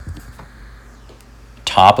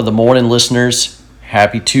Top of the morning, listeners.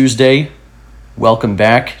 Happy Tuesday. Welcome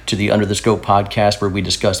back to the Under the Scope podcast where we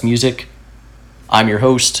discuss music. I'm your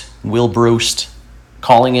host, Will Brost.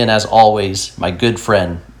 Calling in, as always, my good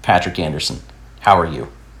friend, Patrick Anderson. How are you?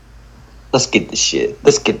 Let's get this shit.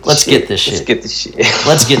 Let's get this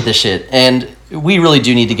shit. And we really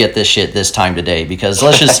do need to get this shit this time today because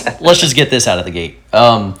let's just get this out of the gate.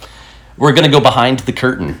 We're going to go behind the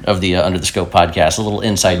curtain of the Under the Scope podcast, a little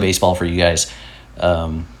inside baseball for you guys.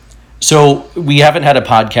 So we haven't had a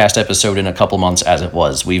podcast episode in a couple months as it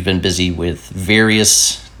was. We've been busy with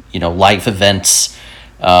various, life events.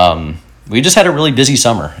 We just had a really busy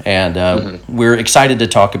summer, and we're excited to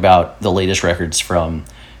talk about the latest records from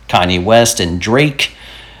Kanye West and Drake.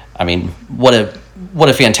 I mean, what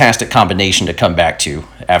a fantastic combination to come back to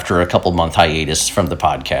after a couple month hiatus from the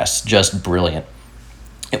podcast. Just brilliant.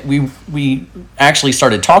 We actually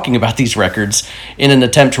started talking about these records in an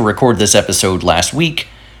attempt to record this episode last week,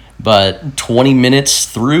 but 20 minutes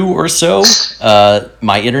through or so,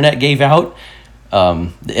 my internet gave out.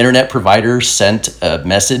 The internet provider sent a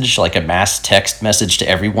message, like a mass text message to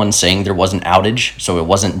everyone saying there was an outage, so it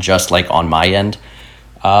wasn't just like on my end.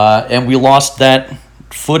 And we lost that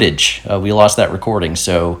footage. We lost that recording.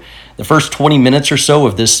 So the first 20 minutes or so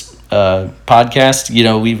of this podcast,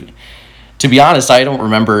 to be honest, I don't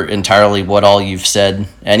remember entirely what all you've said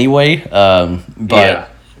anyway.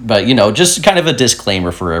 But just kind of a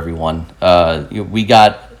disclaimer for everyone. We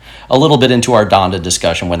got a little bit into our Donda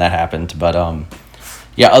discussion when that happened. But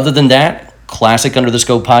other than that, classic Under the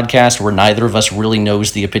Scope podcast where neither of us really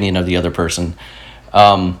knows the opinion of the other person.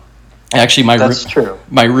 Actually,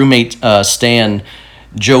 my roommate, Stan,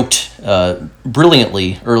 joked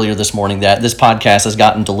brilliantly earlier this morning that this podcast has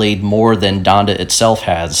gotten delayed more than Donda itself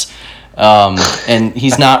has. And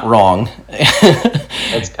he's not wrong.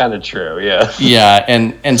 That's kind of true, yeah. Yeah,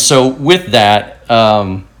 and so with that,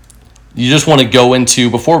 you just want to go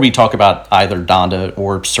into, before we talk about either Donda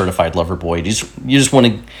or Certified Lover Boy, you just want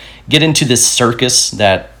to get into this circus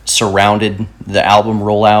that surrounded the album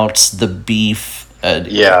rollouts, the beef,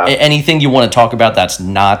 anything you want to talk about that's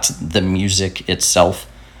not the music itself.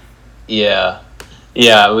 Yeah,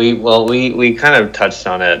 we kind of touched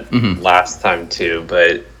on it last time too,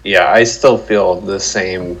 but yeah, I still feel the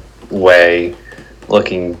same way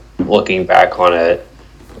looking back on it,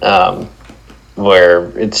 where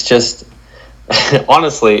it's just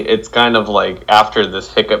honestly, it's kind of like after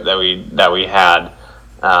this hiccup that we had,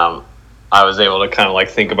 I was able to kind of like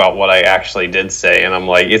think about what I actually did say, and I'm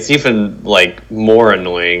like, it's even like more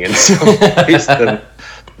annoying in some ways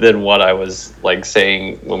than what I was like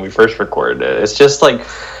saying when we first recorded it. It's just like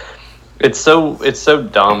it's so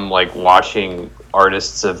dumb, like watching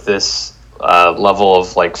artists of this level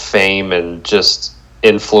of like fame and just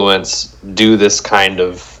influence do this kind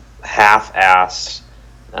of half-assed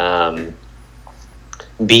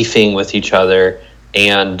beefing with each other,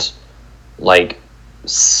 and like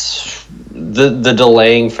the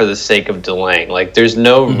delaying for the sake of delaying. Like there's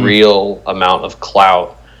no real amount of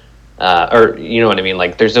clout, or you know what I mean,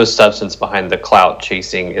 like there's no substance behind the clout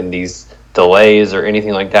chasing in these delays or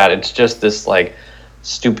anything like that. It's just this like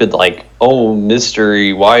stupid, like, oh,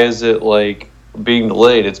 mystery, why is it like being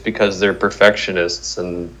delayed? It's because they're perfectionists,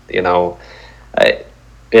 and it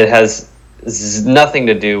has nothing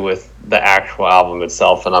to do with the actual album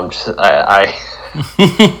itself. And I'm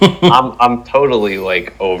totally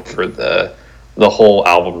like over the whole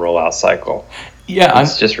album rollout cycle. Yeah,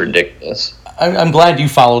 it's just ridiculous. I'm glad you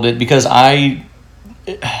followed it, because I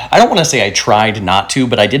don't want to say I tried not to,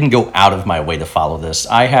 but I didn't go out of my way to follow this.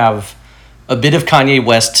 I have a bit of Kanye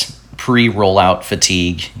West pre-rollout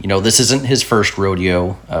fatigue. This isn't his first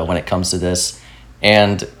rodeo when it comes to this.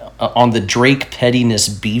 And on the Drake pettiness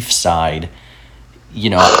beef side,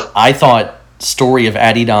 I thought Story of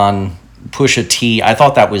Adidon, Pusha T, I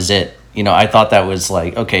thought that was it. I thought that was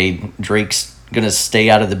like, okay, Drake's going to stay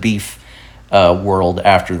out of the beef world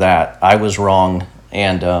after that. I was wrong.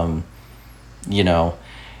 And,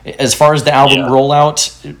 as far as the album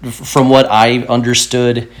rollout, from what I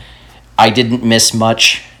understood, I didn't miss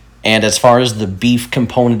much. And as far as the beef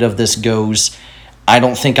component of this goes, I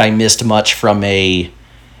don't think I missed much from a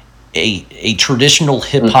traditional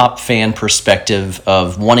hip-hop fan perspective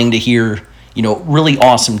of wanting to hear, really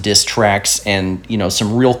awesome diss tracks and,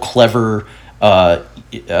 some real clever, like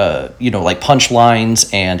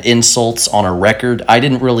punchlines and insults on a record. I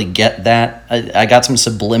didn't really get that. I got some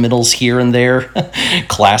subliminals here and there.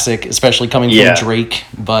 Classic, especially coming from Drake.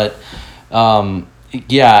 But,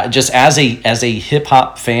 just as a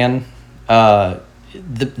hip-hop fan,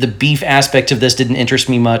 the beef aspect of this didn't interest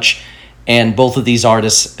me much. And both of these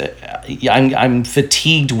artists, I'm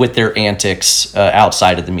fatigued with their antics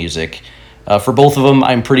outside of the music. For both of them,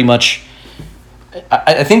 I'm pretty much,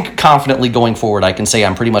 I think confidently going forward, I can say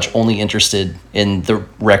I'm pretty much only interested in the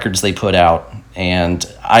records they put out. And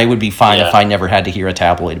I would be fine if I never had to hear a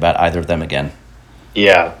tabloid about either of them again.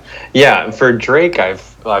 Yeah. Yeah. For Drake, I've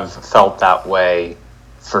felt that way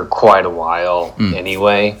for quite a while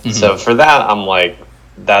anyway. Mm-hmm. So for that, I'm like,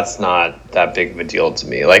 that's not that big of a deal to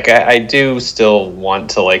me. Like, I do still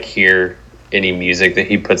want to like hear any music that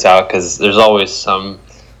he puts out, because there's always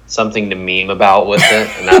something to meme about with it,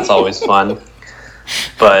 and that's always fun.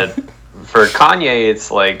 But for Kanye,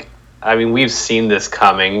 it's like, I mean, we've seen this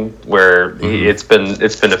coming, where it's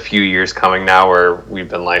been a few years coming now, where we've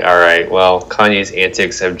been like, all right, well, Kanye's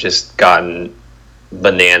antics have just gotten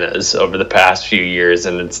bananas over the past few years,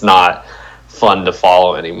 and it's not fun to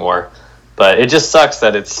follow anymore. But it just sucks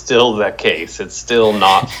that it's still that case. It's still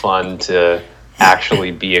not fun to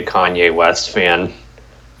actually be a Kanye West fan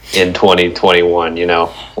in 2021, you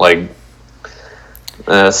know? Like,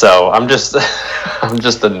 so I'm just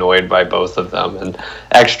annoyed by both of them, and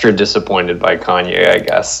extra disappointed by Kanye, I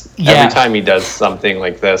guess. Yeah. Every time he does something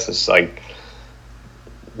like this, it's like,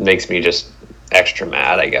 makes me just extra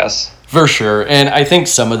mad, I guess. For sure. And I think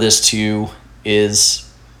some of this too is,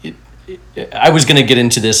 I was going to get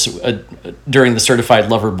into this during the Certified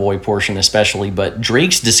Lover Boy portion especially, but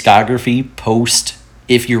Drake's discography post,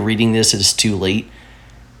 if you're reading this, is too late,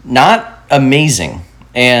 not amazing.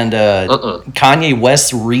 And Kanye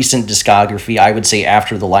West's recent discography, I would say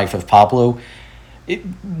after The Life of Pablo,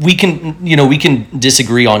 we can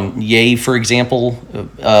disagree on Ye, for example,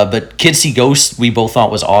 but Kids See Ghosts we both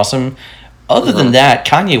thought was awesome. Other than that,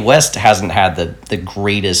 Kanye West hasn't had the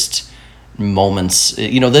greatest moments.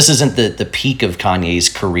 This isn't the peak of Kanye's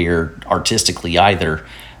career artistically either.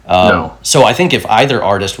 No. So I think if either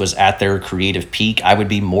artist was at their creative peak, I would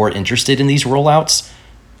be more interested in these rollouts.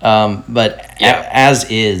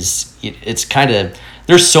 As is, it's kind of,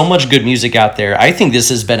 there's so much good music out there. I think this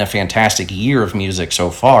has been a fantastic year of music so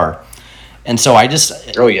far. And so I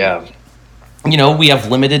just... Oh, yeah. We have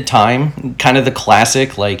limited time, kind of the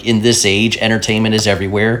classic, like, in this age, entertainment is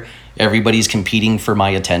everywhere. Everybody's competing for my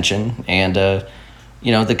attention. And, the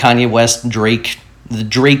Kanye West, the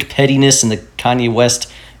Drake pettiness and the Kanye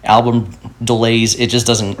West album delays, it just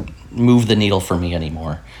doesn't move the needle for me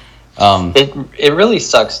anymore. It really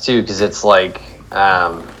sucks, too, because it's like,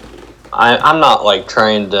 I'm not, like,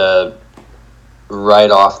 trying to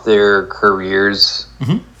write off their careers,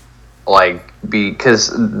 like, because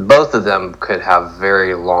both of them could have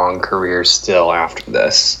very long careers still after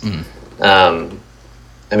this. I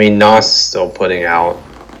mean, Nas is still putting out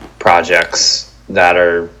projects that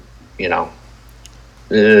are,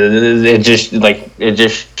 it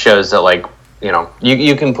just shows that, like,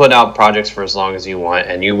 you can put out projects for as long as you want,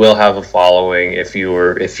 and you will have a following if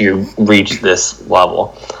you reach this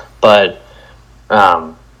level. But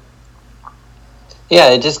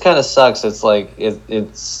it just kind of sucks. It's like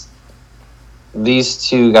it's these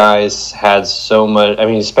two guys had so much. I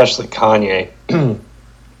mean, especially Kanye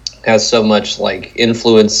has so much like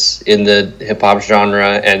influence in the hip hop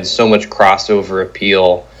genre and so much crossover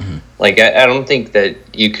appeal. Like I don't think that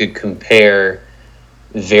you could compare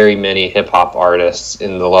very many hip hop artists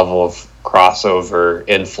in the level of crossover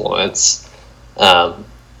influence to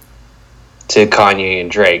Kanye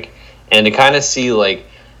and Drake, and to kind of see like,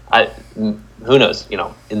 who knows,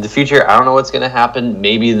 in the future, I don't know what's going to happen.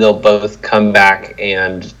 Maybe they'll both come back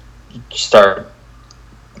and start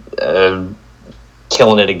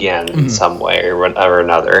killing it again in some way or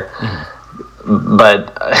another.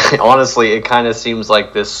 But honestly, it kind of seems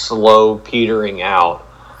like this slow petering out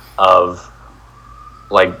of,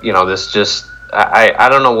 like, this just, I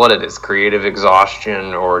don't know what it is, creative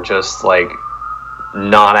exhaustion, or just like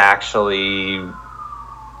not actually,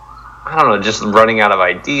 I don't know, just running out of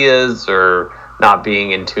ideas, or not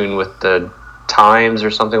being in tune with the times or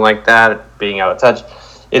something like that, being out of touch.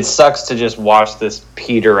 It sucks to just watch this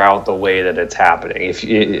peter out the way that it's happening.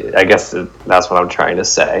 I guess that's what I'm trying to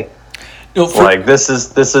say. Like this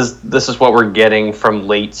is what we're getting from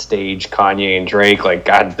late stage Kanye and Drake. Like,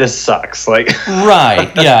 God, this sucks. Like, right,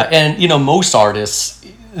 yeah, and most artists,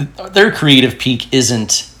 their creative peak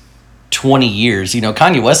isn't 20 years.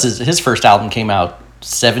 Kanye West, his first album came out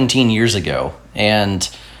 17 years ago, and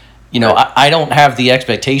I don't have the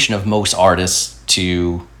expectation of most artists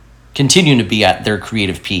to continue to be at their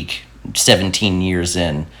creative peak 17 years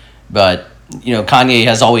in. But Kanye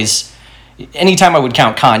has always, anytime I would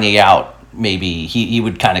count Kanye out, maybe he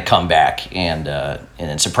would kind of come back and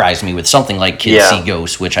surprise me with something like Kids See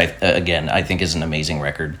Ghosts, which I think is an amazing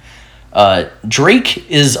record. Drake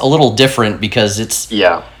is a little different because it's,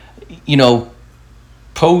 you know,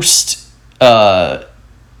 post, if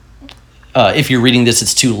you're reading this,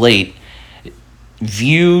 it's too late.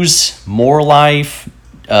 Views, More Life,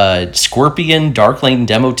 Scorpion, Dark Lane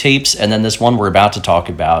demo tapes, and then this one we're about to talk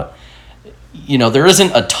about. You know, there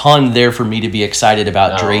isn't a ton there for me to be excited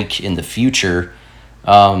about Drake in the future.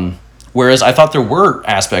 Whereas I thought there were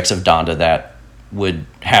aspects of Donda that would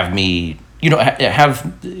have me, you know,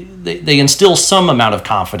 they instill some amount of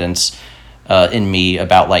confidence in me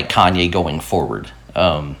about like Kanye going forward.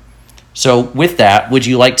 So with that, would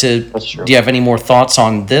you like to, do you have any more thoughts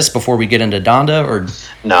on this before we get into Donda, or?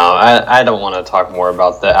 No, I don't want to talk more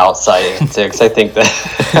about the outside antics. I think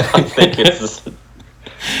it's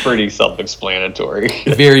pretty self-explanatory.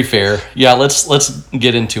 Very fair. Yeah, let's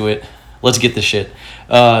get into it. Let's get the shit.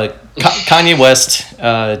 Kanye West,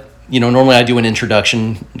 you know, normally I do an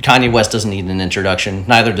introduction. Kanye West doesn't need an introduction.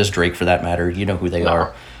 Neither does Drake, for that matter. You know who they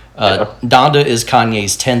are. Donda is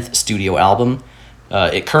Kanye's 10th studio album.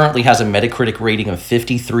 It currently has a Metacritic rating of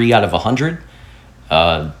 53 out of 100.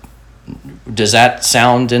 Does that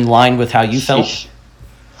sound in line with how you felt?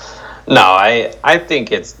 No, I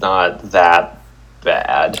think it's not that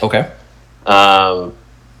bad. Okay. I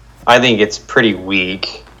think it's pretty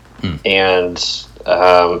weak and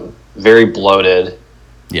very bloated.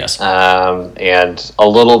 Yes. And a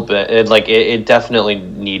little bit, it definitely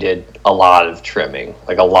needed a lot of trimming,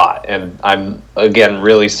 like a lot. And I'm, again,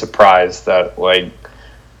 really surprised that, like,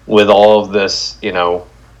 with all of this, you know,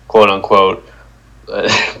 quote unquote,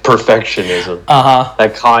 perfectionism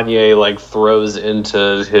that Kanye, like, throws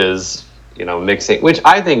into his, you know, mixing, which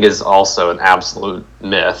I think is also an absolute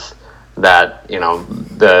myth that, you know,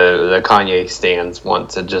 the Kanye stans want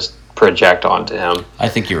to just project onto him. I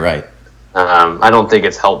think you're right. I don't think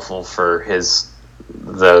it's helpful for his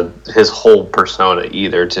whole persona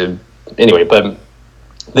either. Anyway, but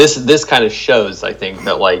this kind of shows, I think,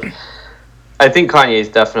 that, like, I think Kanye's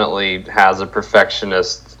definitely has a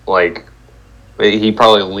perfectionist, like, he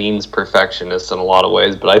probably leans perfectionist in a lot of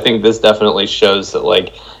ways, but I think this definitely shows that,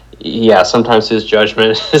 like, yeah, sometimes his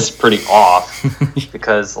judgment is pretty off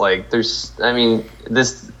because, like, this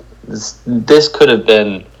could have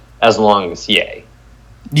been as long as Ye.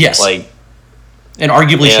 Yes. Like, and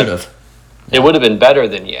arguably should have. It would have been better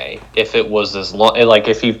than Ye if it was as long, like,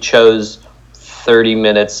 if he chose 30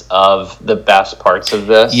 minutes of the best parts of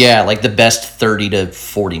this. Yeah, like the best 30 to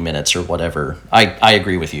 40 minutes or whatever. I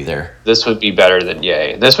agree with you there. This would be better than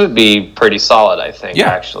Ye. This would be pretty solid, I think,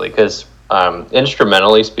 actually, because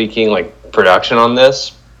instrumentally speaking, like, production on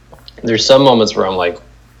this, there's some moments where I'm like,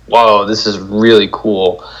 whoa, this is really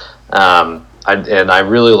cool. I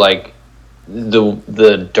really like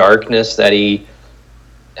the darkness that he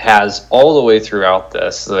has all the way throughout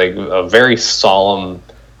this, like a very solemn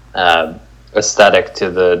aesthetic to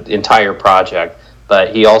the entire project,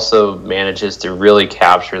 but he also manages to really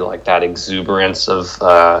capture, like, that exuberance of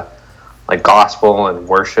like gospel and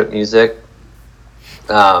worship music.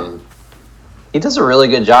 He does a really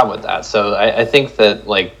good job with that, so I think that,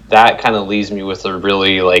 like, that kind of leaves me with a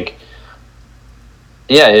really, like,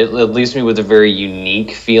 it leaves me with a very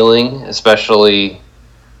unique feeling, especially.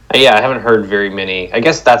 I haven't heard very many. I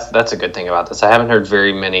guess that's a good thing about this. I haven't heard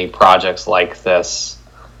very many projects like this,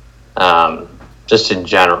 just in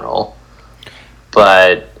general.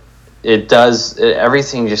 But it does.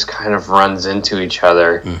 Everything just kind of runs into each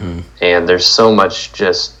other, and there's so much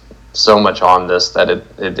on this that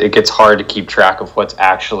it gets hard to keep track of what's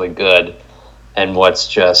actually good and what's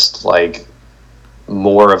just, like,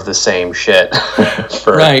 more of the same shit.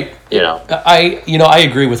 Right. I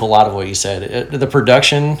agree with a lot of what you said. The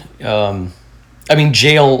production, I mean,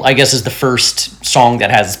 Jail, I guess, is the first song that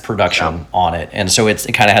has production on it. And so it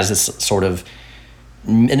kind of has this sort of,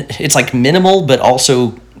 it's like minimal, but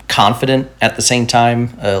also confident at the same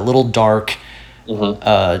time, a little dark.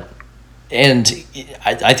 And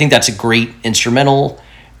I think that's a great instrumental.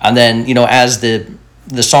 And then, you know, as the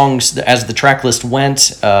songs, as the track list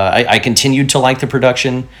went, I continued to like the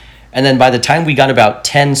production. And then by the time we got about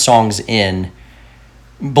 10 songs in,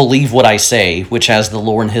 Believe What I Say, which has the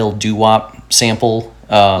Lauryn Hill doo-wop sample,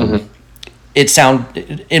 in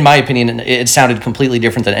my opinion, it sounded completely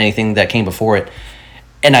different than anything that came before it.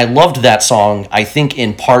 And I loved that song, I think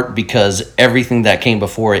in part because everything that came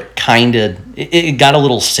before it it got a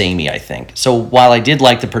little samey, I think. So while I did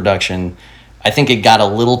like the production, I think it got a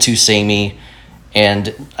little too samey.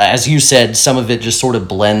 And as you said, some of it just sort of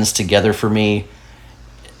blends together for me.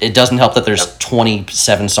 It doesn't help that there's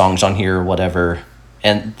 27 songs on here or whatever.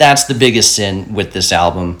 And that's the biggest sin with this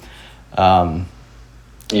album.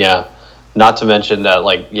 not to mention that,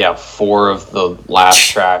 like, yeah, 4 of the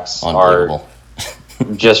last tracks are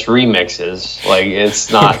just remixes. Like,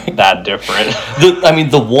 it's not that different.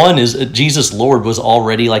 The one is Jesus Lord was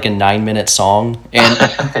already like a 9-minute song, and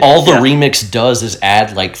all the remix does is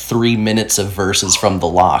add like 3 minutes of verses from the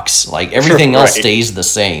Lox. Like, everything else stays the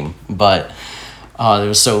same. But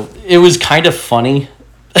it was kind of funny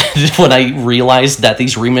when I realized that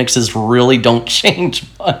these remixes really don't change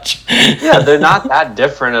much. Yeah, they're not that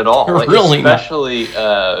different at all. Like, really, especially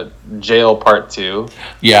Jail Part 2.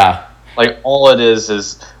 Yeah. Like, all it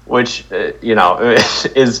is which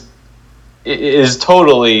is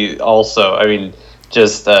totally also, I mean,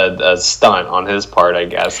 just a stunt on his part, I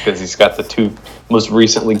guess, because he's got the 2 most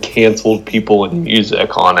recently canceled people in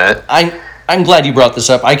music on it. I'm glad you brought this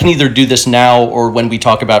up. I can either do this now or when we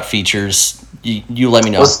talk about features. You let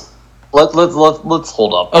me know. Let's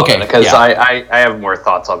hold up. Okay, because I have more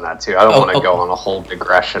thoughts on that too. I don't want to go on a whole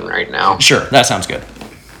digression right now. Sure, that sounds good.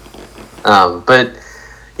 But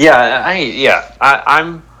yeah,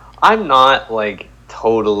 I'm not like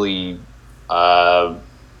totally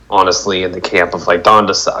honestly in the camp of like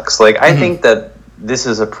Donda sucks. Like, I think that this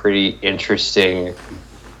is a pretty interesting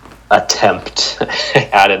attempt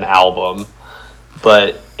at an album,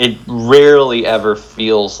 but it rarely ever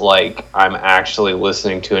feels like I'm actually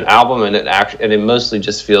listening to an album, and it mostly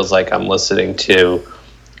just feels like I'm listening to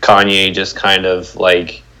Kanye just kind of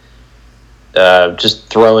like just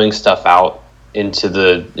throwing stuff out into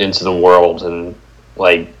the world, and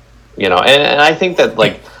like, and I think that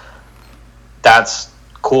like that's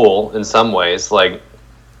cool in some ways. Like,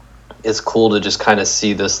 it's cool to just kind of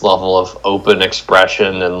see this level of open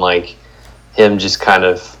expression and like him just kind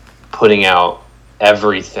of putting out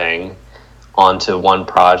everything onto one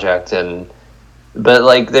project. But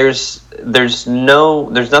like there's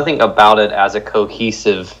nothing about it as a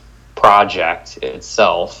cohesive project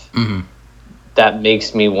itself that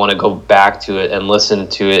makes me want to go back to it and listen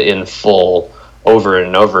to it in full over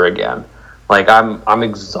and over again. Like, I'm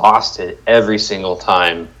exhausted every single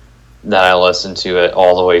time that I listen to it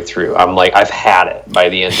all the way through. I'm like, I've had it by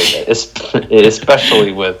the end of it,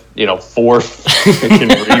 especially with 4 freaking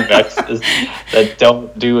remixes that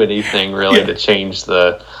don't do anything really to change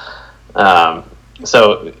the.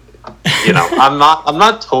 So, I'm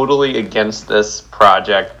not totally against this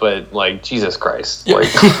project, but like, Jesus Christ, like.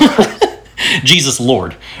 Jesus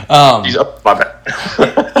Lord. My bad.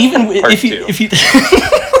 Even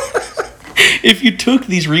if you took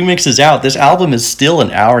these remixes out, this album is still an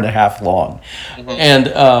hour and a half long. And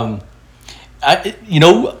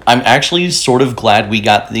I'm actually sort of glad we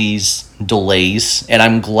got these delays, and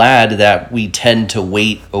I'm glad that we tend to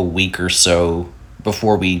wait a week or so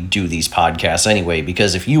before we do these podcasts anyway,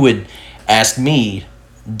 because if you would ask me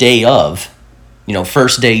day of,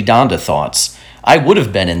 first day Donda thoughts, I would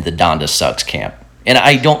have been in the Donda sucks camp. And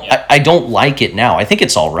I don't like it now. I think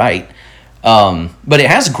it's all right. But it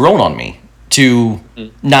has grown on me to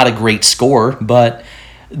not a great score, but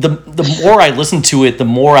the more I listen to it, the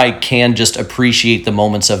more I can just appreciate the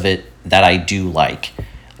moments of it that I do like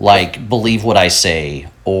Believe What I Say,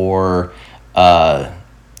 or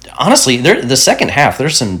honestly, the second half,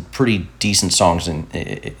 there's some pretty decent songs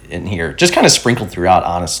in here, just kind of sprinkled throughout,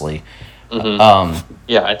 honestly.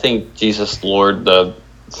 I think Jesus Lord, the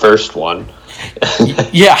first one.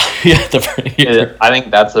 yeah. I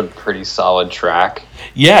think that's a pretty solid track.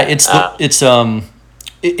 Yeah, it's I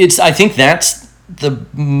think that's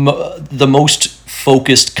the most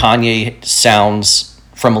focused Kanye sounds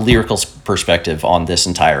from a lyrical perspective on this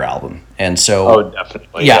entire album, and so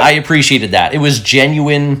definitely. Yeah, I appreciated that. It was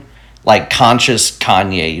genuine, like conscious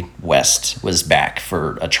Kanye West was back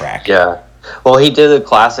for a track. Yeah. Well, he did a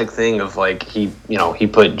classic thing of like he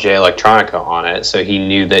put Jay Electronica on it, so he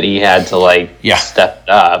knew that he had to step it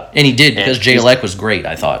up, and he did, because Jay Elec was great.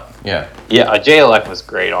 I thought, yeah, Jay Elec was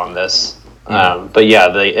great on this. But yeah,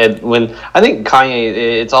 when I think Kanye,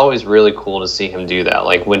 it's always really cool to see him do that.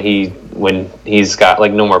 Like when he's got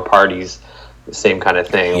like No More Parties, the same kind of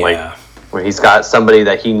thing. Yeah. Like where he's got somebody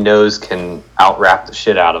that he knows can out-rap the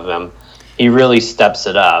shit out of him. He really steps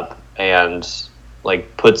it up and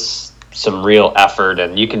like puts some real effort,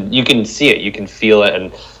 and you can see it, you can feel it,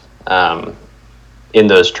 and in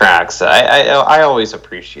those tracks, I always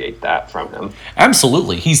appreciate that from him.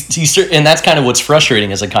 Absolutely, he's and that's kind of what's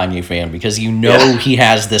frustrating as a Kanye fan, because he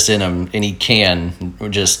has this in him, and he can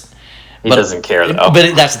just. He doesn't care though.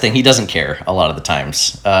 But that's the thing, he doesn't care a lot of the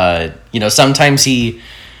times. Sometimes he's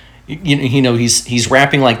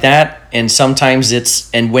rapping like that, and sometimes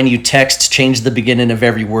it's, and when you text, change the beginning of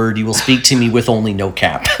every word, you will speak to me with only no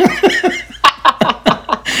cap.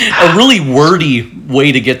 a really wordy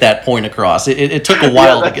way to get that point across. It took a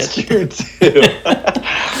while to get. True too.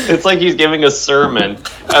 It's like he's giving a sermon,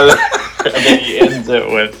 and then he ends it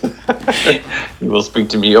with, "You will speak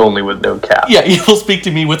to me only with no cap." Yeah, you will speak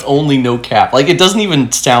to me with only no cap. Like, it doesn't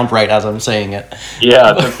even sound right as I'm saying it.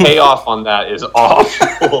 Yeah, the payoff on that is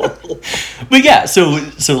awful. But yeah, so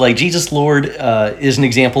like Jesus Lord is an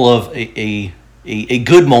example of a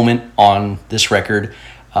good moment on this record.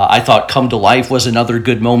 I thought Come to Life was another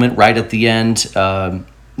good moment right at the end,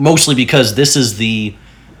 mostly because this is we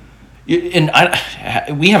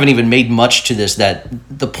haven't even made much to this, that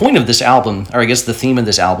the point of this album, or I guess the theme of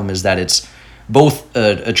this album, is that it's both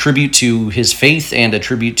a tribute to his faith and a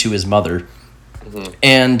tribute to his mother. Mm-hmm.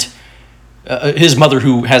 And his mother,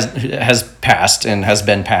 who has passed and has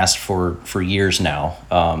been passed for years now.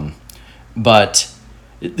 But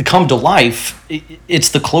Come to Life, it's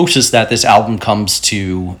the closest that this album comes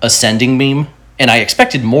to a sending meme, and I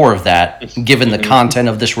expected more of that given the content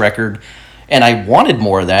of this record, and I wanted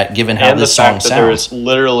more of that given how this song sounds. There was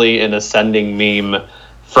literally an ascending meme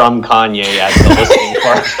from Kanye at the listening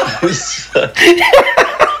parties.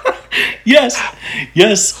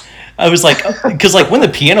 Yes. I was like, because like when the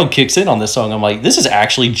piano kicks in on this song, I'm like, this is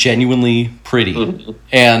actually genuinely pretty, mm-hmm.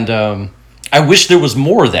 and I wish there was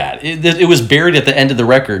more of that. It was buried at the end of the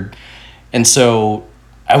record. And so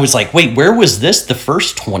I was like, wait, where was this the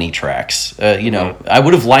first 20 tracks? Mm-hmm. I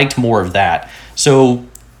would have liked more of that. So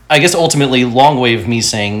I guess ultimately, long way of me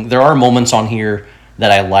saying there are moments on here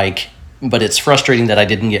that I like, but it's frustrating that I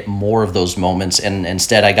didn't get more of those moments. And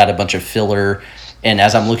instead I got a bunch of filler. And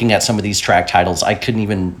as I'm looking at some of these track titles, I couldn't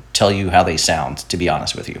even tell you how they sound, to be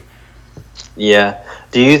honest with you. Yeah.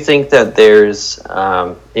 Do you think that there's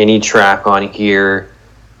any track on here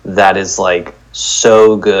that is like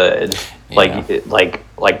so good, yeah.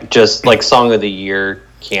 like just like Song of the Year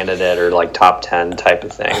candidate or like top 10 type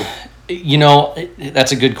of thing?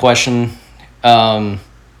 That's a good question.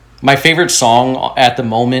 My favorite song at the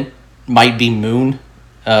moment might be Moon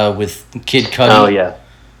with Kid Cudi. Oh yeah.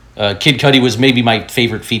 Kid Cudi was maybe my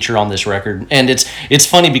favorite feature on this record, and it's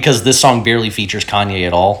funny because this song barely features Kanye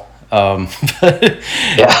at all. Yeah,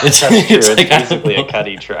 it's true. It's like, basically a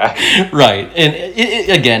Cudi track, right? And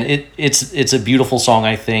it's a beautiful song.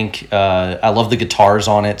 I think I love the guitars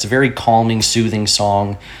on it. It's a very calming, soothing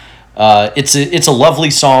song. It's a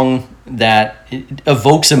lovely song that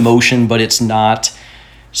evokes emotion, but it's not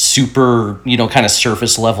super, kind of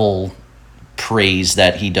surface level praise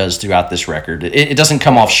that he does throughout this record. It doesn't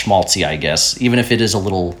come off schmaltzy, I guess, even if it is a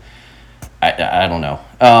little. I don't know.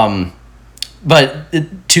 But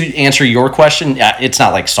to answer your question, it's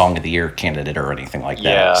not like Song of the Year candidate or anything like that.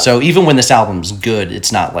 Yeah. So even when this album's good,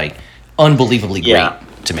 it's not like unbelievably great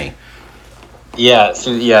to me. Yeah,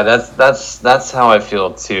 so that's how I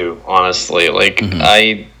feel too, honestly. Like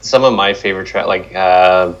Mm-hmm. some of my favorite track, like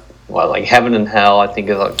Heaven and Hell, I think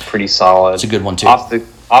is like pretty solid. It's a good one too.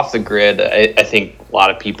 Off the Grid, I think a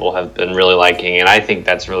lot of people have been really liking, and I think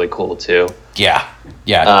that's really cool too. Yeah.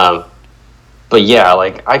 But yeah,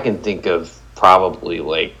 like I can think of probably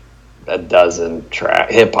like a dozen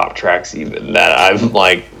hip hop tracks even that I'm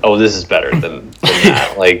like, oh, this is better than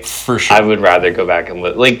that. Like for sure, I would rather go back and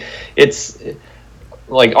like it's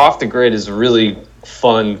like Off the Grid is a really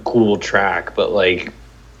fun, cool track, but like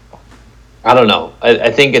I don't know.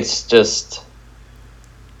 I think it's just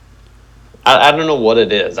I don't know what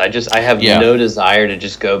it is. I have no desire to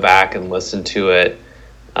just go back and listen to it.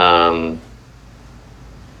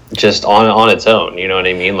 Just on its own, you know what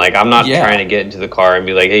I mean? Like, I'm not trying to get into the car and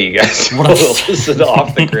be like, hey, you guys listen to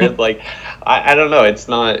Off the Grid. Like, I don't know.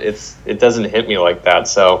 It doesn't hit me like that.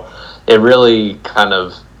 So it really kind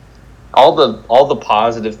of, all the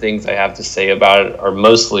positive things I have to say about it are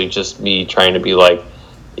mostly just me trying to be like,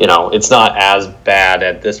 it's not as bad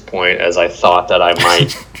at this point as I thought that I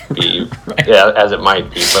might be, right. As it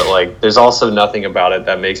might be. But like, there's also nothing about it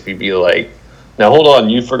that makes me be like, now hold on,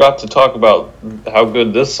 you forgot to talk about how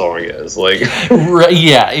good this song is. Like, right?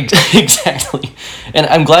 Yeah, exactly. And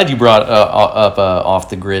I'm glad you brought up Off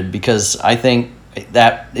the Grid, because I think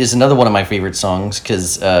that is another one of my favorite songs.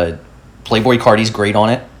 Because Playboi Carti's great on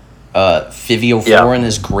it. Fivio Foreign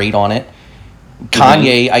is great on it.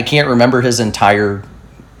 Kanye, I can't remember his entire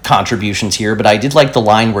contributions here, but I did like the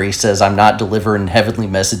line where he says, "I'm not delivering heavenly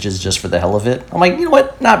messages just for the hell of it." I'm like, you know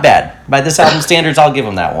what? Not bad. By this album standards, I'll give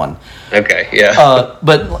him that one. Okay, yeah.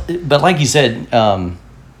 But like you said,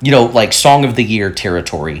 like Song of the Year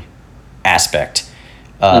territory aspect.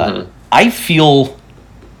 I feel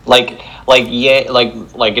like Ye, like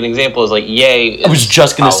an example is like Ye. I was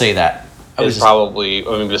just gonna say that. Probably,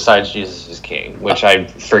 besides Jesus is King, which I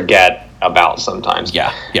forget about sometimes.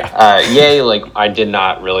 Yeah. Yay, like I did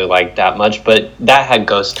not really like that much, but that had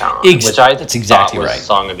Ghost Town, which that's exactly thought was right.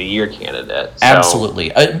 Song of the Year candidate. So. Absolutely.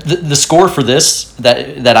 The score for this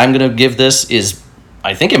that I'm going to give this is,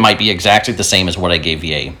 I think it might be exactly the same as what I gave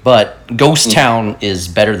Yay, but Ghost Town is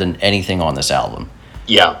better than anything on this album.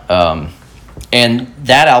 Yeah. And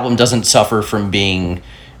that album doesn't suffer from being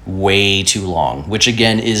way too long, which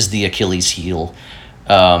again is the Achilles heel.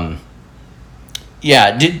 Did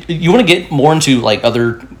you want to get more into like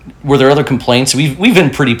were there other complaints? We've been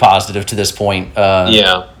pretty positive to this point.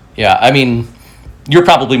 Yeah. I mean, you're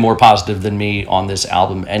probably more positive than me on this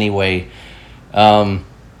album anyway. One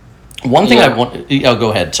thing I want. Oh,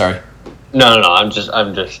 go ahead. Sorry. No. I'm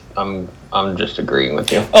just agreeing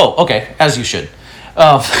with you. Oh, okay. As you should.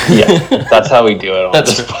 Yeah, that's how we do it.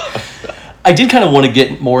 That's. I did kind of want to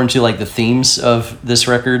get more into like the themes of this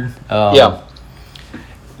record.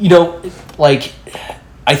 Like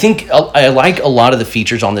I think I like a lot of the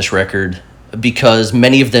features on this record because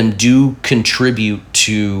many of them do contribute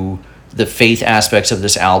to the faith aspects of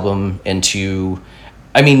this album and to,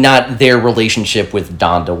 I mean, not their relationship with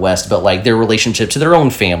Donda West, but like their relationship to their own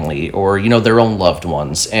family or, their own loved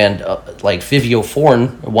ones. And like Fivio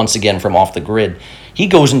Foreign, once again from Off the Grid, he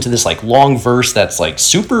goes into this like long verse that's like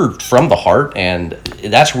super from the heart, and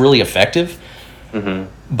that's really effective.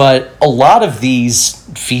 Mm-hmm. But a lot of these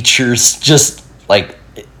features just like,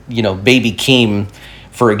 Baby Keem,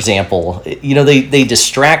 for example, they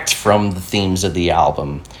distract from the themes of the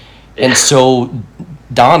album. And so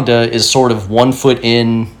Donda is sort of 1 foot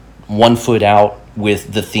in, 1 foot out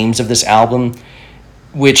with the themes of this album,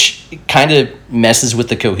 which kind of messes with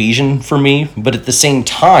the cohesion for me. But at the same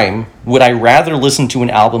time, would I rather listen to an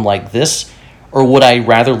album like this, or would I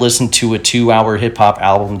rather listen to a 2-hour hip-hop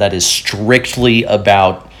album that is strictly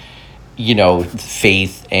about,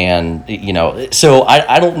 faith and, so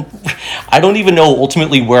I don't even know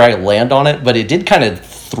ultimately where I land on it, but it did kind of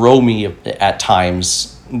throw me at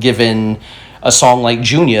times, given a song like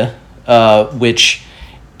Junya, which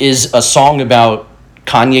is a song about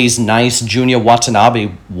Kanye's nice Junya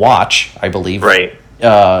Watanabe watch, I believe. Right.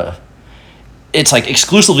 It's like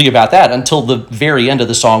exclusively about that until the very end of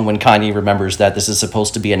the song when Kanye remembers that this is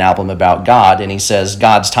supposed to be an album about God, and he says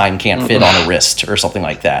God's time can't fit on a wrist or something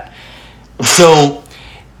like that. So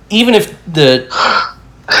even if the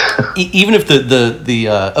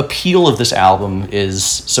appeal of this album is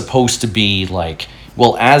supposed to be like,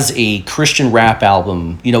 well, as a Christian rap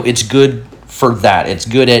album, it's good for that. It's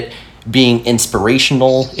good at being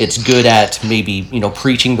inspirational. It's good at maybe,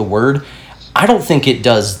 preaching the word. I don't think it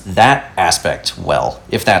does that aspect well,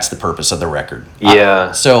 if that's the purpose of the record.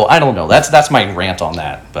 Yeah. So I don't know. That's my rant on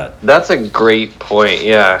that. But that's a great point.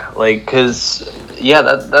 Yeah. Like, cause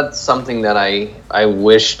that's something that I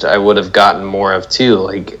wished I would have gotten more of too.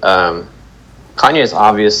 Like, Kanye's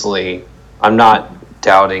obviously, I'm not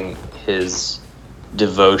doubting his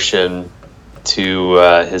devotion to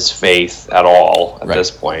his faith at all at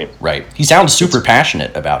this point. Right. He sounds super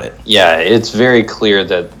passionate about it. Yeah, it's very clear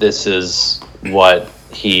that this is what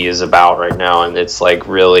he is about right now, and it's like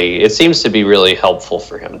really, it seems to be really helpful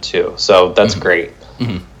for him too. So that's great.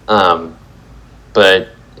 Mm-hmm. But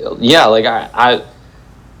yeah, like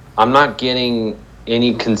I'm not getting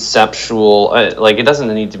any conceptual, like it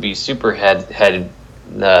doesn't need to be super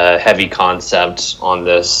heavy concepts on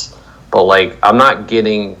this, but like I'm not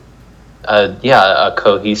getting a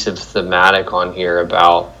cohesive thematic on here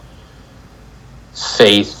about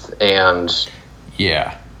faith and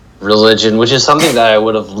religion, which is something that I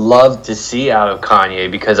would have loved to see out of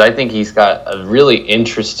Kanye, because I think he's got a really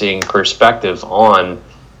interesting perspective on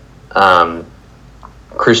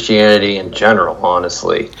Christianity in general,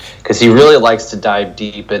 honestly, because he really likes to dive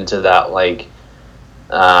deep into that, like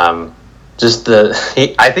I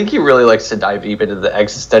think he really likes to dive deep into the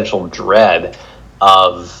existential dread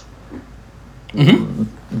of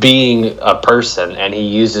being a person, and he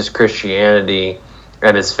uses Christianity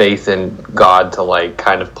and his faith in God to like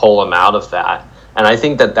kind of pull him out of that. And I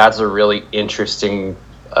think that that's a really interesting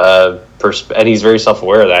and he's very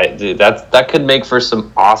self-aware of that. That could make for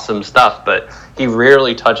some awesome stuff, but he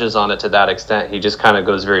rarely touches on it to that extent. He just kind of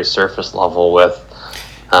goes very surface level with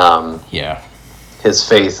his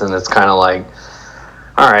faith, and it's kind of like,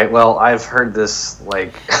 all right, well, I've heard this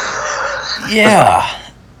like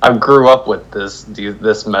I grew up with this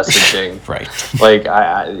messaging. Right. Like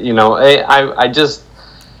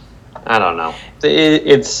I don't know.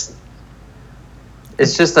 It's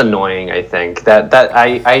just annoying, I think. That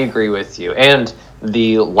I agree with you. And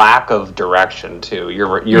the lack of direction too. You're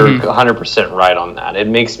 100% right on that. It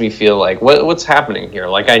makes me feel like what's happening here?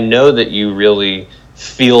 Like I know that you really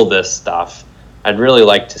feel this stuff, I'd really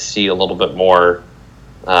like to see a little bit more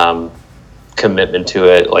commitment to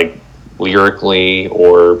it, like lyrically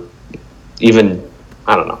or even,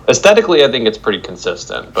 I don't know. Aesthetically, I think it's pretty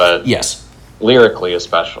consistent, but Yes. lyrically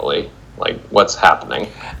especially, like what's happening.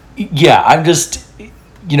 Yeah, I'm just,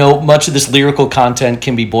 much of this lyrical content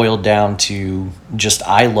can be boiled down to just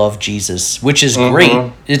I love Jesus, which is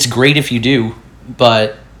great. It's great if you do,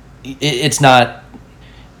 but it's not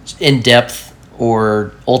in depth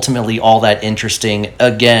or ultimately all that interesting,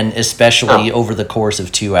 again, especially over the course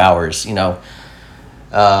of 2 hours,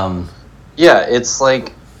 Yeah, it's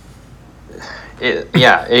like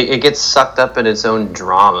it gets sucked up in its own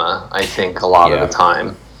drama, I think, a lot of the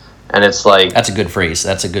time. And it's like, That's a good phrase.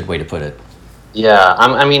 That's a good way to put it. yeah,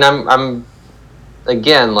 I'm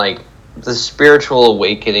again, like the spiritual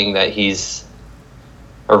awakening that he's,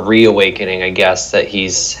 or reawakening, I guess, that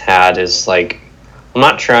he's had is like, I'm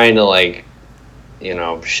not trying to like,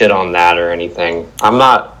 shit on that or anything. I'm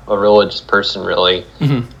not a religious person really,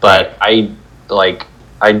 but I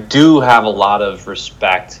do have a lot of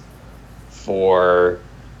respect for,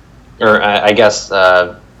 or I guess,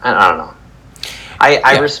 I don't know.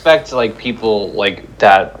 I respect like people like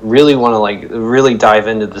that really want to like really dive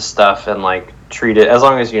into this stuff and like treat it, as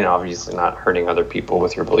long as obviously not hurting other people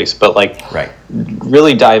with your beliefs, but like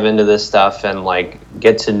really dive into this stuff and like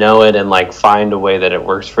get to know it and like find a way that it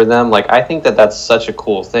works for them. Like I think that that's such a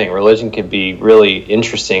cool thing. Religion can be really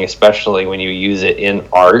interesting, especially when you use it in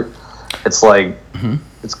art. It's like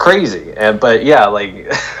it's crazy, but yeah,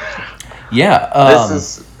 like Yeah.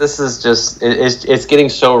 this is just it's getting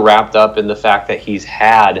so wrapped up in the fact that he's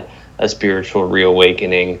had a spiritual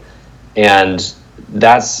reawakening, and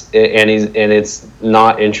it's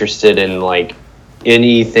not interested in like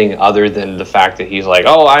anything other than the fact that he's like,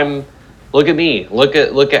 oh, look at me, look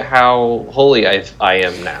at how holy I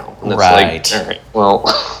am now. And it's Right. Like, all right,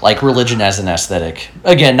 well, like religion as an aesthetic.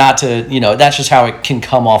 Again, not to, that's just how it can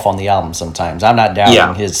come off on the album sometimes. I'm not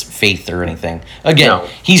doubting his faith or anything. Again,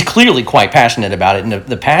 he's clearly quite passionate about it, and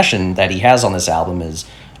the passion that he has on this album is,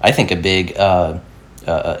 I think, a big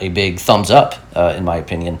thumbs up, in my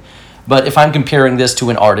opinion. But if I'm comparing this to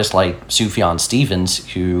an artist like Sufjan Stevens,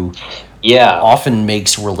 who often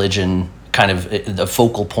makes religion kind of the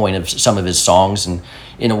focal point of some of his songs, and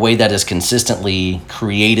in a way that is consistently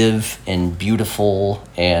creative and beautiful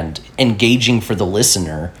and engaging for the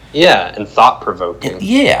listener. Yeah, and thought-provoking.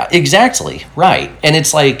 Yeah, exactly. Right. And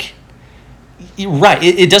it's like, right,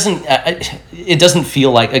 it doesn't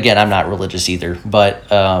feel like, again, I'm not religious either, but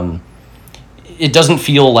it doesn't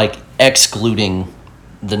feel like excluding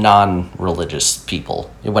the non-religious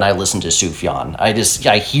people when I listen to Sufjan.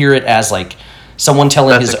 I hear it as like someone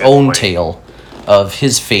telling his own tale of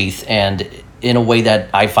his faith, and in a way that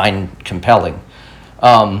I find compelling.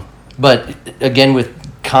 But again, with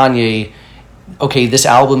Kanye, okay, this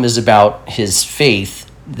album is about his faith.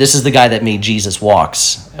 This is the guy that made Jesus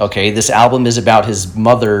Walks. Okay, this album is about his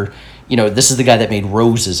mother. This is the guy that made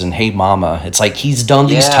Roses and Hey Mama. It's like he's done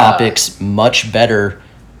these topics much better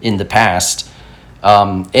in the past.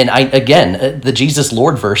 And the Jesus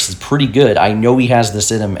Lord verse is pretty good. I know he has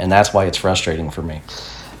this in him, and that's why it's frustrating for me.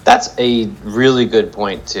 That's a really good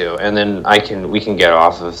point too. And then we can get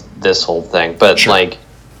off of this whole thing, but like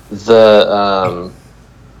the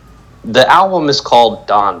album is called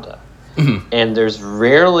Donda, and there's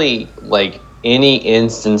rarely like any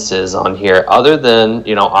instances on here other than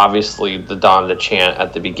obviously the Donda chant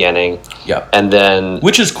at the beginning. Yeah, and then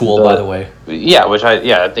which is cool, by the way. Yeah, which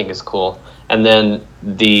I think is cool. And then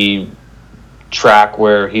the track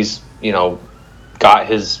where he's got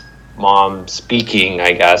his mom speaking,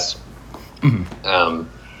 I guess. I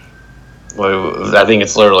think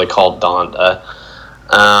it's literally called Donda.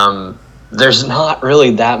 There's not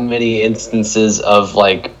really that many instances of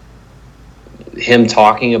like him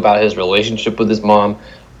talking about his relationship with his mom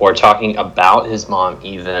or talking about his mom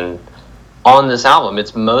even on this album.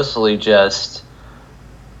 It's mostly just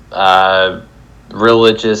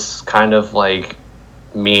religious kind of like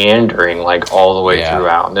meandering like all the way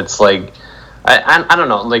throughout, and it's like I don't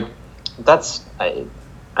know, like that's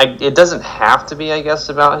it doesn't have to be, I guess,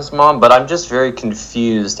 about his mom, but I'm just very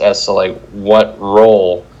confused as to like what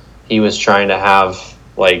role he was trying to have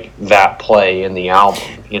like that play in the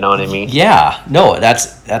album. You know what I mean? Yeah, no,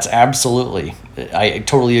 that's absolutely, I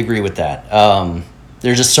totally agree with that.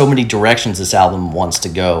 There's just so many directions this album wants to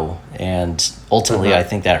go, and ultimately I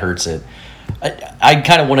think that hurts it. I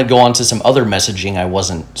kind of want to go on to some other messaging I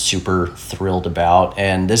wasn't super thrilled about,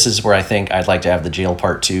 and this is where I think I'd like to have the Jail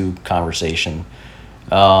Part 2 conversation.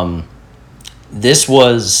 This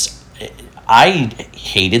was, I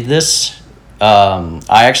hated this. I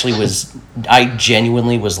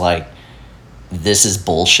genuinely was like, this is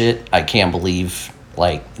bullshit. I can't believe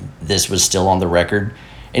like this was still on the record.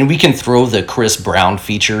 And we can throw the Chris Brown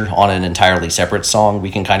feature on an entirely separate song. We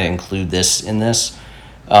can kind of include this in this.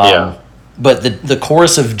 But the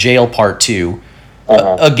chorus of Jail Part 2,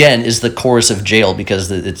 again, is the chorus of Jail because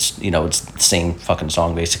it's, it's the same fucking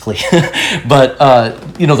song, basically. But,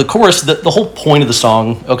 the chorus, the whole point of the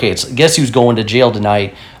song, okay, it's guess who's going to jail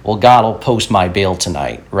tonight? Well, God will post my bail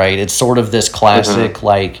tonight, right? It's sort of this classic,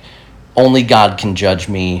 like, only God can judge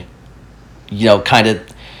me, kind of.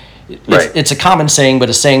 It's a common saying, but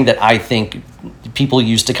a saying that I think people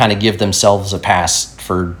use to kind of give themselves a pass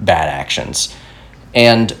for bad actions.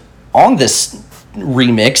 And on this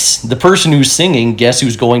remix, the person who's singing Guess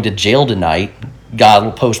Who's Going to Jail Tonight, God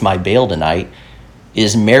Will Post My Bail Tonight,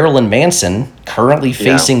 is Marilyn Manson, currently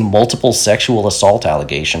facing multiple sexual assault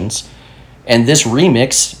allegations. And this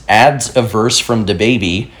remix adds a verse from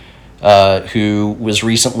DaBaby, who was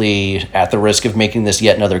recently at the risk of making this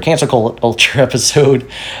yet another cancel culture episode.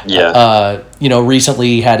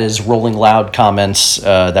 Recently had his Rolling Loud comments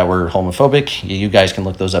that were homophobic. You guys can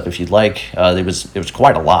look those up if you'd like. It was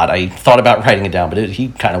quite a lot. I thought about writing it down, but he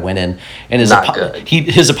kind of went in, and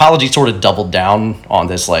his apology sort of doubled down on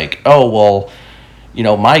this, like, oh well,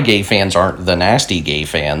 my gay fans aren't the nasty gay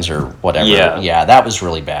fans or whatever. Yeah, that was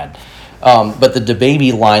really bad. But the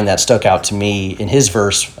DaBaby line that stuck out to me in his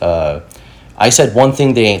verse, I said one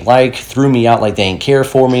thing they ain't like, threw me out like they ain't care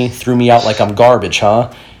for me, threw me out like I'm garbage,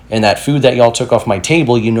 huh? And that food that y'all took off my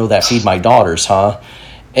table, that feed my daughters, huh?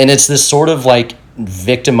 And it's this sort of like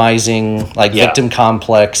victimizing, like victim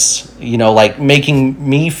complex, like making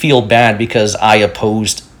me feel bad because I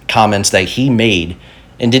opposed comments that he made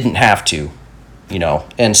and didn't have to,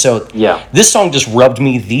 And so this song just rubbed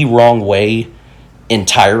me the wrong way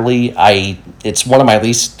entirely. It's one of my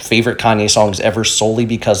least favorite Kanye songs ever solely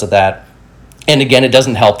because of that. And again, it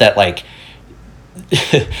doesn't help that like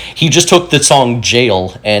he just took the song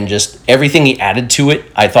Jail and just everything he added to it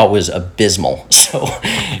I thought was abysmal. So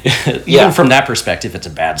even from that perspective, it's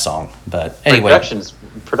a bad song. But anyway,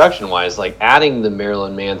 production wise, like adding the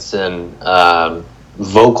Marilyn Manson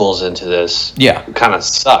vocals into this kind of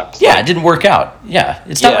sucked. It didn't work out.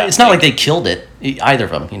 It's not like they killed it, either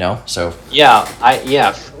of them, so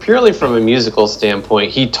purely from a musical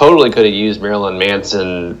standpoint, he totally could have used Marilyn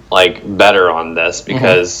Manson like better on this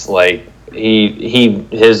because like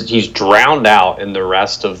he's drowned out in the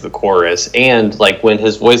rest of the chorus, and like when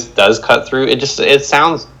his voice does cut through, it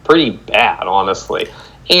sounds pretty bad, honestly.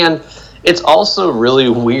 And it's also really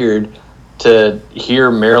weird to hear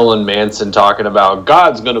Marilyn Manson talking about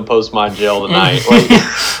God's going to post my jail tonight,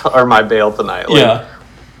 or my bail tonight.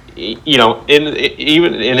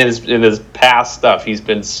 Even in his past stuff, he's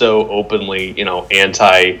been so openly,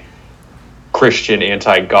 anti-Christian,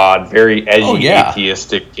 anti-God, very edgy,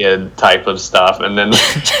 atheistic kid type of stuff. And then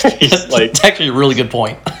he's like, it's actually a really good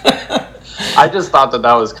point. I just thought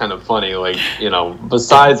that was kind of funny. Like,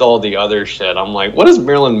 besides all the other shit, I'm like, what is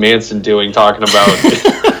Marilyn Manson doing talking about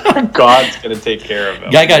God's going to take care of him?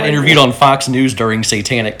 Guy got interviewed on Fox News during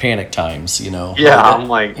Satanic Panic times, Yeah, I'm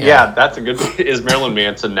like, that's a good... Is Marilyn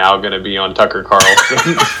Manson now going to be on Tucker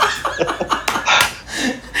Carlson?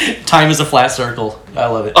 Time is a flat circle. I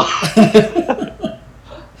love it.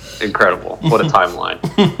 Incredible. What a timeline.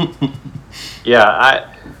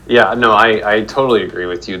 I totally agree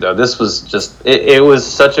with you, though. This was just... It was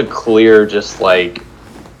such a clear, just like,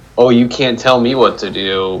 oh, you can't tell me what to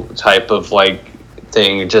do type of, like,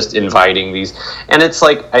 thing, just inviting these. And it's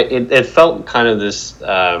like, it felt kind of this,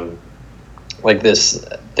 like this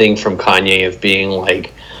thing from Kanye of being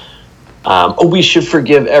like, we should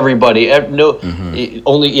forgive everybody. The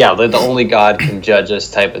only God can judge us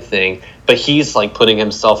type of thing. But he's like putting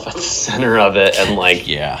himself at the center of it and like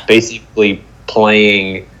basically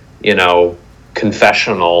playing,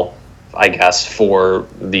 confessional, I guess, for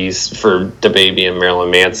DaBaby and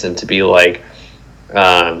Marilyn Manson to be like,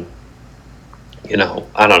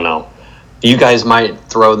 I don't know. You guys might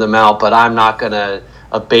throw them out, but I'm not gonna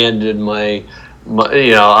abandon I'm not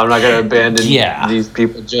gonna abandon these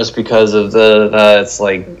people just because of it's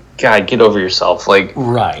like, God, get over yourself. Like,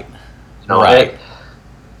 right.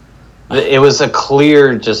 It was a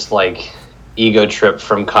clear, just like, ego trip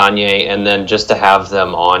from Kanye, and then just to have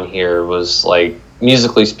them on here was like,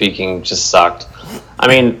 musically speaking, just sucked. I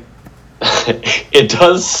mean, it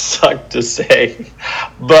does suck to say,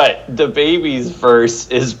 but DaBaby's verse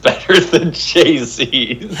is better than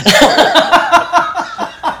Jay-Z's.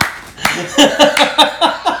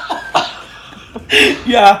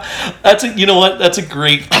 That's a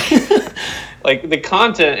great like the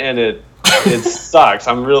content in it it sucks.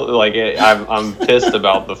 I'm really like I'm pissed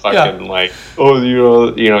about the fucking like, oh,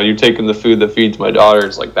 you're taking the food that feeds my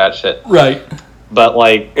daughters, like that shit. Right. But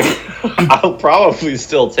like, I'll probably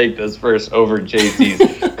still take this verse over Jay-Z's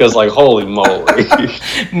because like, holy moly,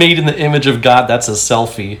 made in the image of God. That's a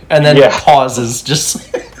selfie, and then pauses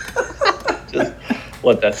just. Just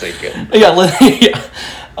let that sink in. Yeah.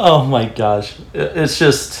 Oh my gosh, it's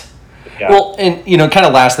just. Yeah. Well, and kind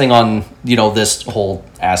of last thing on this whole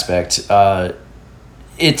aspect. I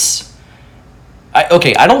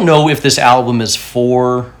don't know if this album is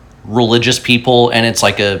for religious people and it's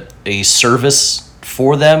like a service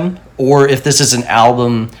for them, or if this is an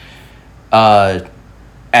album,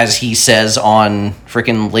 as he says on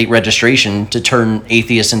freaking Late Registration, to turn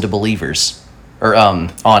atheists into believers, or on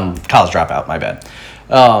College Dropout. My bad.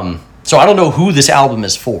 So I don't know who this album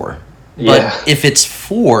is for, but if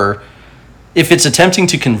it's attempting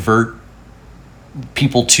to convert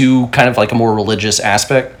people to kind of like a more religious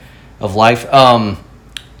aspect of life,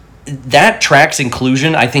 that track's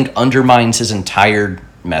inclusion, I think, undermines his entire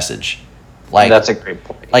message. Like, that's a great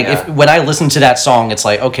point. Like, if when I listen to that song, it's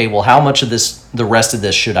like, okay, well, how much of the rest of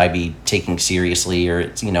this should I be taking seriously? Or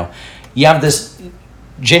it's, you have this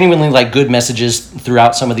genuinely like good messages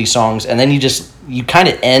throughout some of these songs, and then you kind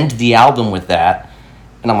of end the album with that,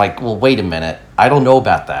 and I'm like, well, wait a minute, I don't know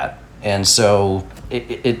about that. And so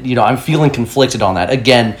I'm feeling conflicted on that.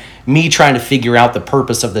 Again, me trying to figure out the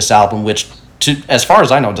purpose of this album, which, as far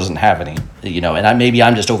as I know, doesn't have any. And maybe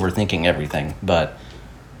I'm just overthinking everything, but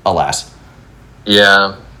alas.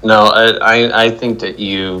 Yeah. No, I think that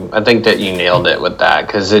you nailed it with that,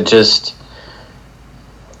 because it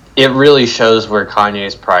really shows where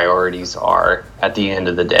Kanye's priorities are at the end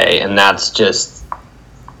of the day, and that's just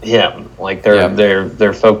him. Like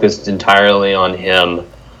they're focused entirely on him.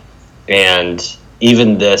 And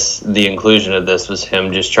even the inclusion of this was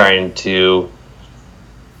him just trying to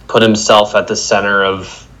put himself at the center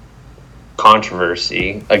of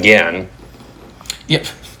controversy again. Yep.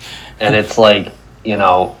 And it's like,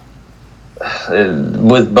 with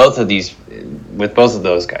both of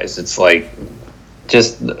those guys, it's like,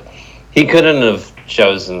 just, he couldn't have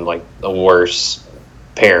chosen like a worse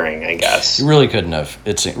pairing, I guess. He really couldn't have.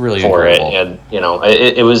 It's really for incredible. It. And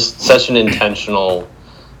it was such an intentional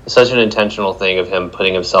thing of him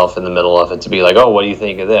putting himself in the middle of it, to be like, oh, what do you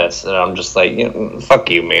think of this? And I'm just like, fuck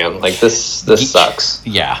you, man. Like, this sucks.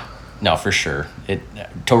 Yeah, no, for sure. It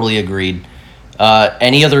totally agreed.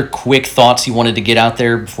 Any other quick thoughts you wanted to get out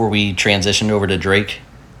there before we transitioned over to Drake?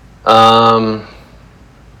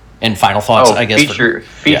 And final thoughts, I guess. Feature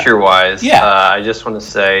wise, I just want to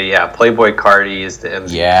say, Playboi Carti is the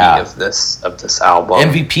MVP of this album.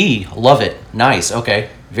 MVP, love it. Nice.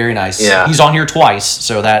 Okay, very nice. Yeah. He's on here twice,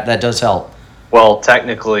 so that does help. Well,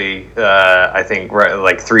 technically, I think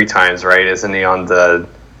like 3 times, right? Isn't he on the?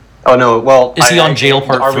 Oh no! Well, is he on Jail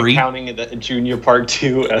Part 3? Are we counting the Junior Part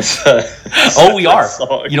 2 as? Oh, we are.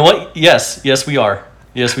 Song? You know what? Yes, we are.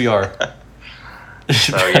 Yes, we are.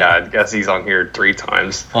 So yeah, I guess he's on here 3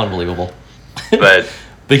 times. Unbelievable. But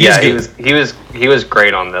yeah, he was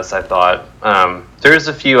great on this, I thought. There's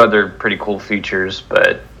a few other pretty cool features,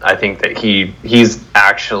 but I think that he's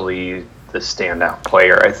actually the standout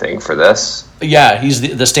player, I think, for this. Yeah, he's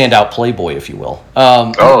the standout playboy, if you will. There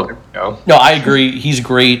we go. No, I agree. He's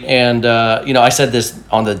great, and I said this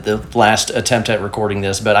on the last attempt at recording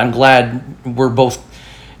this, but I'm glad we're both.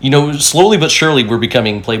 Slowly but surely we're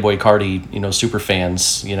becoming Playboi Carti, super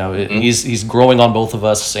fans. Mm-hmm. He's growing on both of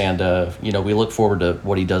us, and we look forward to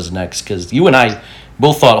what he does next, because you and I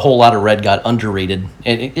both thought A Whole Lot of Red got underrated,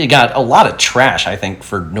 and it got a lot of trash, I think,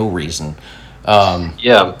 for no reason.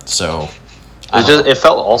 So it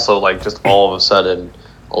felt also like just all of a sudden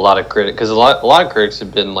a lot of critics, because a lot of critics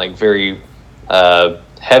have been like very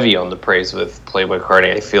heavy on the praise with Playboi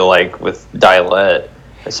Carti. I feel like with Dialette.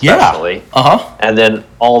 Especially. Yeah. And then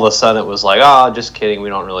all of a sudden it was like, oh, just kidding, we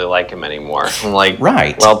don't really like him anymore. I'm like,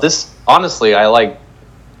 right. Well, honestly, I like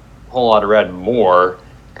A Whole Lot of Red more.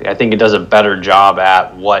 I think it does a better job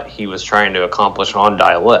at what he was trying to accomplish on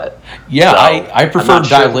Dialette. Yeah, so, I prefer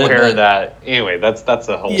Dialette. Anyway, that's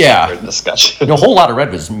a whole separate discussion. A Whole Lot of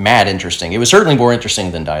Red was mad interesting. It was certainly more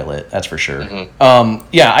interesting than Dialette, that's for sure. Mm-hmm.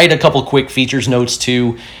 I had a couple quick features notes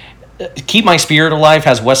too. Keep My Spirit Alive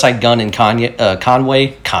has Westside Gunn and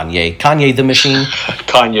Conway the Machine.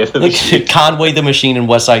 Conway the Machine and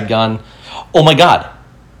Westside Gunn. Oh my God.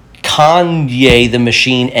 Kanye the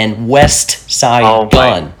Machine and Westside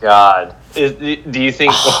Gunn. Oh my God. Do you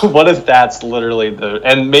think, what if that's literally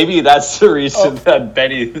and maybe that's the reason that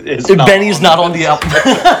Benny's not on the album.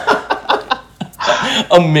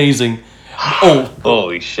 Amazing. Oh,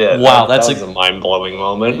 Holy shit! Wow, that that's was a mind-blowing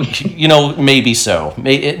moment. Maybe so.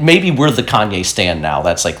 Maybe we're the Kanye stan now.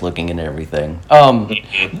 That's like looking into everything.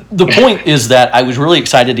 The point is that I was really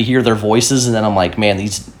excited to hear their voices, and then I'm like, man,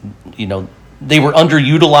 these, they were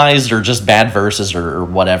underutilized or just bad verses or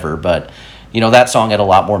whatever. But that song had a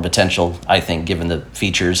lot more potential, I think, given the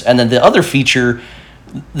features. And then the other feature,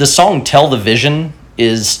 the song "Tell the Vision"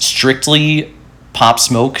 is strictly Pop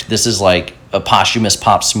Smoke. This is like a posthumous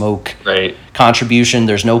Pop Smoke contribution.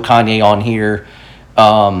 There's no Kanye on here.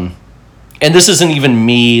 And this isn't even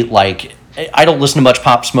me, like, I don't listen to much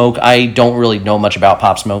Pop Smoke. I don't really know much about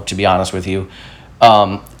Pop Smoke, to be honest with you.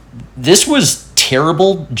 This was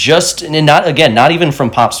terrible, not even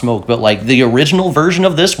from Pop Smoke, but like the original version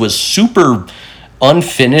of this was super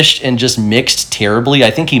unfinished and just mixed terribly.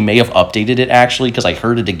 I think he may have updated it actually, because I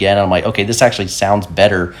heard it again and I'm like, okay, this actually sounds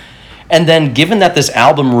better. And then given that this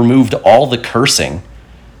album removed all the cursing,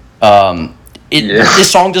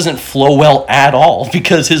 this song doesn't flow well at all,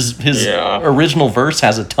 because his original verse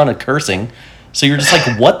has a ton of cursing. So you're just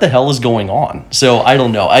like, what the hell is going on? So I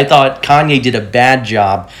don't know. I thought Kanye did a bad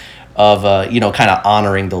job of kind of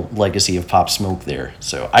honoring the legacy of Pop Smoke there.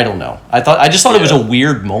 So I don't know. I just thought it was a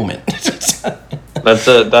weird moment. That's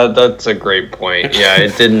a great point. Yeah,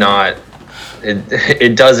 it did not.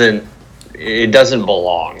 It doesn't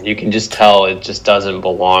belong. You can just tell it just doesn't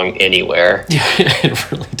belong anywhere. Yeah,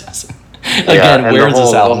 it really doesn't. Again, where's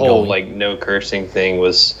this album going? The whole going? no cursing thing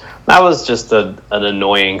was just an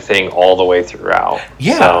annoying thing all the way throughout.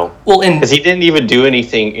 Yeah. So, well, because he didn't even do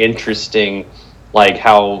anything interesting, like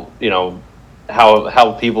how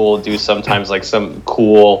how people will do sometimes, like some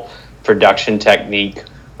cool production technique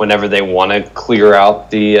whenever they want to clear out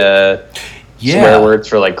the swear words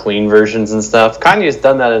for like clean versions and stuff. Kanye's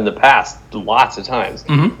done that in the past lots of times,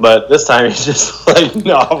 but this time he's just like,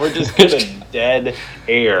 no, we're just gonna dead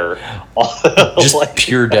air, just like,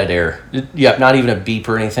 pure dead air. Yeah, not even a beep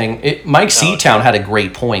or anything. Mike Seatown had a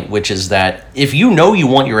great point, which is that if you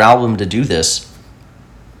want your album to do this,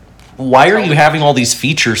 why are you having all these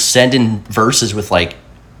features send in verses with like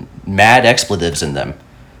mad expletives in them?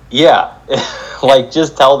 Yeah, like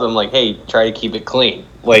just tell them like, hey, try to keep it clean.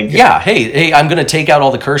 Like, yeah, hey, I'm gonna take out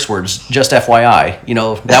all the curse words. Just FYI,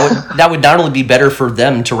 that would not only be better for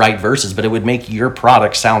them to write verses, but it would make your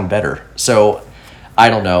product sound better. So, I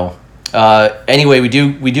don't know. Anyway, we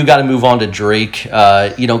do got to move on to Drake.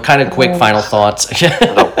 Kind of quick final thoughts.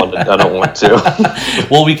 I don't want to.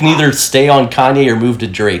 Well, we can either stay on Kanye or move to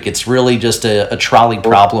Drake. It's really just a trolley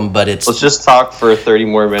problem, but it's. Let's just talk for 30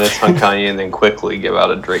 more minutes on Kanye and then quickly give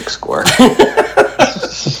out a Drake score.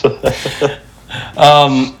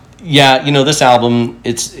 This album,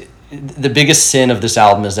 it's the biggest sin of this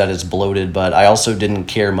album is that it's bloated, but I also didn't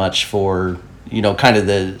care much for, kind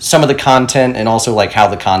of some of the content, and also like how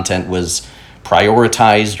the content was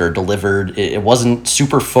prioritized or delivered. It wasn't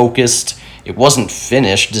super focused. It wasn't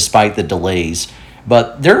finished despite the delays.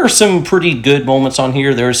 But there are some pretty good moments on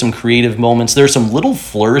here. There are some creative moments. There are some little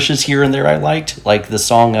flourishes here and there I liked, like the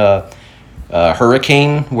song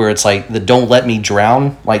Hurricane, where it's like the "Don't Let Me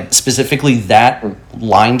Drown," like specifically that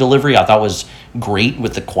line delivery I thought was great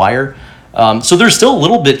with the choir. So there's still a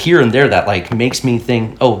little bit here and there that like makes me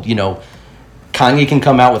think, Kanye can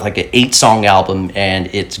come out with like an 8-song album and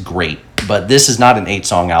it's great. But this is not an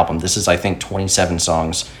 8-song album. This is, I think, 27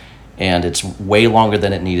 songs, and it's way longer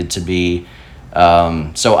than it needed to be.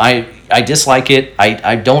 So I dislike it.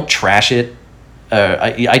 I don't trash it.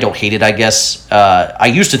 I don't hate it, I guess. I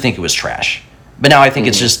used to think it was trash, but now I think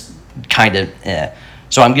it's just kind of eh.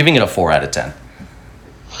 So I'm giving it a 4 out of 10.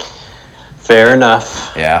 Fair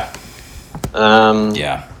enough. Yeah.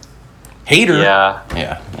 Yeah. Hater. Yeah.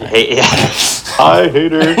 Yeah. Hi,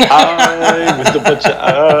 hater. Hi, with a bunch of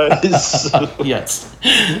eyes. Yes.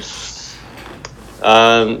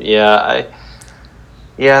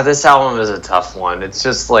 This album is a tough one. It's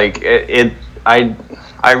just like I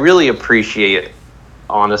really appreciate,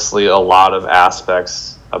 honestly, a lot of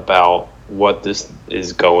aspects about what this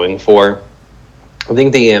is going for. I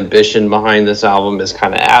think the ambition behind this album is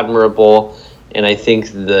kind of admirable, and I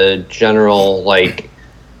think the general like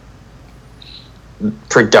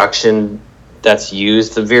production that's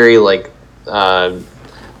used, the very like it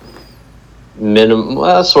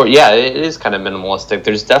is kind of minimalistic.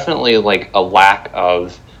 There's definitely like a lack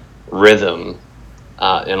of rhythm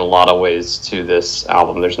in a lot of ways to this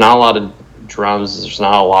album. There's not a lot of drums. There's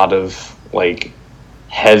not a lot of like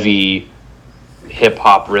heavy hip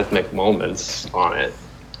hop rhythmic moments on it.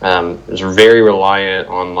 It's very reliant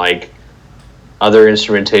on like other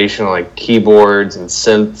instrumentation, like keyboards and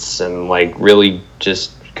synths, and like really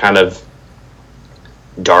just kind of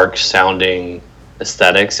dark sounding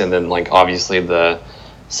aesthetics, and then like obviously the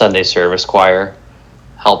Sunday service choir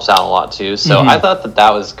helps out a lot too. So I thought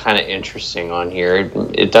that was kind of interesting on here.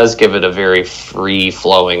 It does give it a very free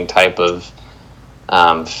flowing type of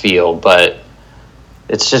feel, but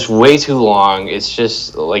it's just way too long. It's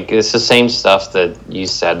just like it's the same stuff that you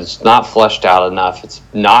said. It's not fleshed out enough. It's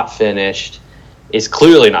not finished. It's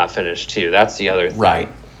clearly not finished too. That's the other thing. Right.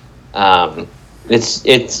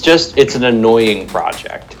 It's an annoying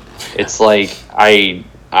project. It's like I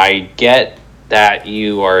get that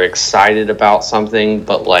you are excited about something,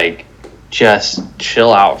 but like just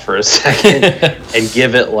chill out for a second and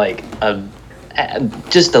give it like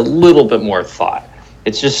just a little bit more thought.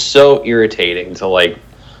 It's just so irritating to like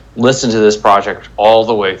listen to this project all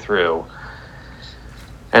the way through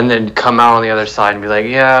and then come out on the other side and be like,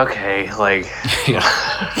 yeah, okay, like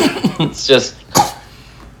it's just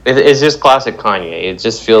classic Kanye. It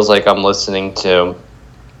just feels like I'm listening to,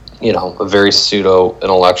 you know, a very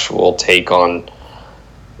pseudo-intellectual take on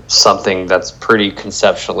something that's pretty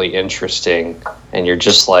conceptually interesting, and you're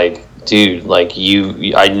just like, dude, like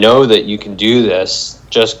I know that you can do this,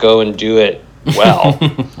 just go and do it well.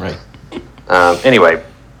 Right. Anyway,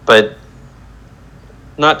 but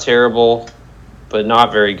not terrible, but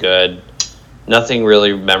not very good. Nothing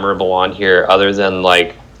really memorable on here other than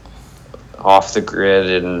like Off the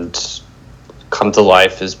Grid and Come to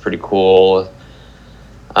Life is pretty cool.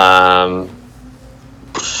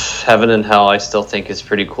 Heaven and Hell I still think is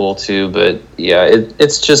pretty cool too, but yeah,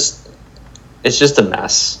 it's just a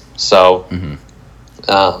mess. So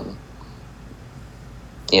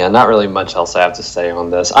yeah, not really much else I have to say on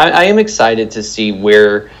this. I am excited to see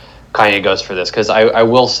where Kanye goes for this, because I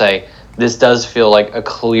will say this does feel like a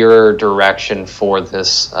clearer direction for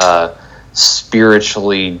this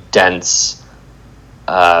spiritually dense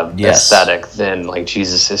aesthetic than like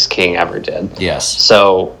Jesus is King ever did. Yes.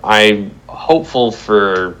 So I'm hopeful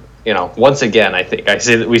for, you know, once again, I think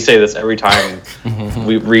we say this every time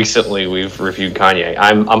we've reviewed Kanye.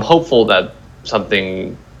 I'm hopeful that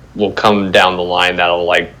something will come down the line that'll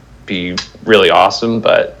like be really awesome,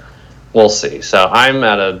 but we'll see. So I'm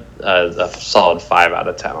at a solid 5 out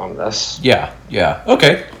of 10 on this. Yeah.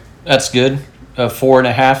 Okay, that's good.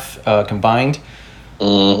 4.5 combined.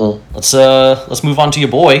 Mm-hmm. Let's move on to your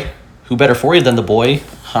boy. Who better for you than the boy,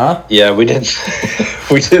 huh? Yeah, we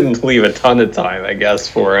didn't leave a ton of time, I guess,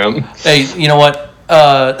 for him. Hey, you know what?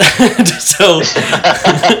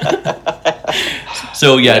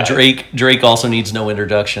 So yeah, Drake also needs no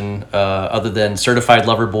introduction, other than Certified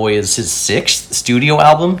Lover Boy is his 6th studio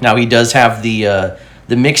album. Now he does have the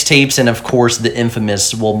mixtapes, and of course the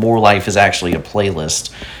infamous More Life is actually a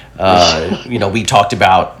playlist. You know, we talked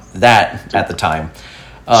about that at the time.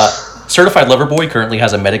 Certified Lover Boy currently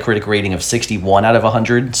has a Metacritic rating of 61 out of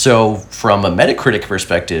 100. So from a Metacritic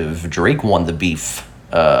perspective, Drake won the beef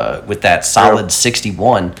with that solid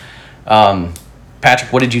 61.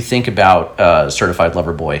 Patrick, what did you think about Certified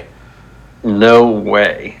Lover Boy? No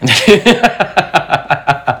way.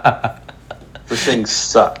 This thing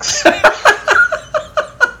sucks.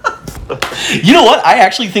 You know what? I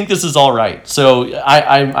actually think this is all right. So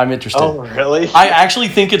I'm interested. Oh, really? I actually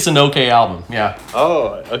think it's an okay album. Yeah.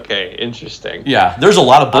 Oh, okay. Interesting. Yeah. There's a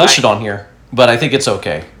lot of bullshit on here, but I think it's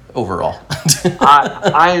okay overall.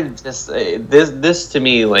 I just this to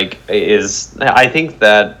me like is, I think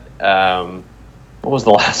that what was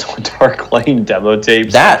the last one? Dark Lane demo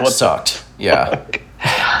tapes. That sucked. Yeah.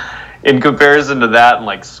 In comparison to that and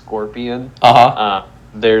like Scorpion,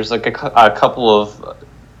 there's like a couple of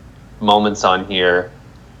moments on here,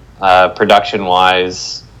 production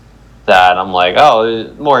wise, that I'm like,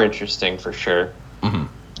 oh, more interesting for sure. Mm-hmm.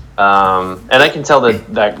 And I can tell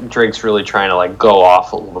that Drake's really trying to like go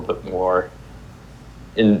off a little bit more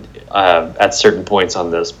in at certain points on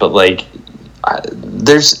this, but like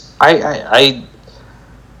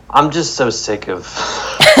I'm just so sick of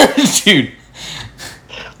dude,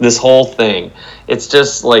 this whole thing. It's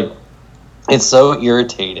just like, it's so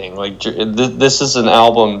irritating. Like this is an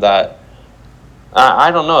album that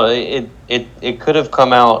I don't know. It could have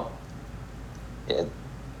come out.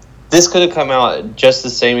 This could have come out at just the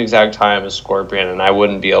same exact time as Scorpion, and I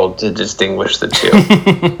wouldn't be able to distinguish the two.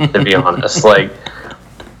 To be honest, like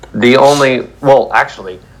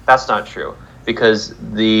actually, that's not true, because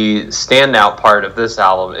the standout part of this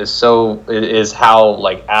album is how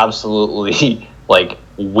like absolutely like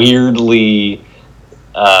weirdly.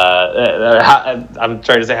 I'm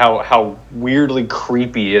trying to say how weirdly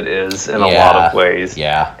creepy it is in a lot of ways.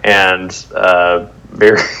 Yeah. And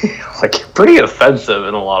very like pretty offensive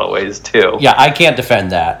in a lot of ways too. Yeah, I can't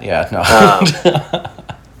defend that. Yeah, no.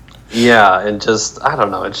 Yeah, and just I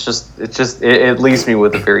don't know. It leaves me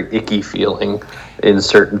with a very icky feeling in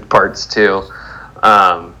certain parts too.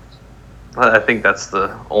 I think that's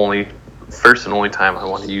the first and only time I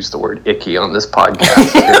want to use the word icky on this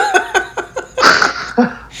podcast.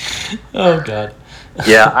 Oh God.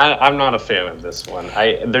 Yeah, I'm not a fan of this one.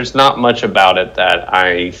 There's not much about it that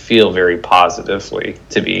I feel very positively,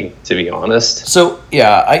 to be honest. So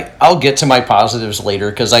yeah, I'll get to my positives later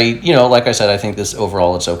because like I said, I think this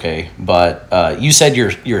overall it's okay. But you said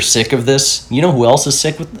you're sick of this. You know who else is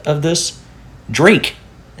sick of this? Drake.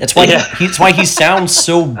 That's why that's why he sounds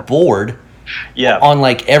so bored. Yeah. On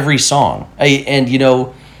like every song,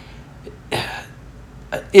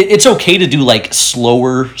 it's okay to do like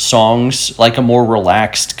slower songs, like a more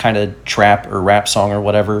relaxed kind of trap or rap song or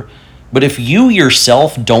whatever. But if you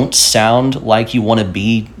yourself don't sound like you want to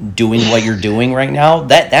be doing what you're doing right now,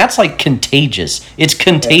 that's like contagious. It's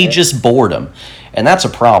contagious boredom, and that's a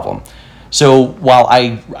problem. So while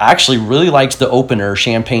I actually really liked the opener,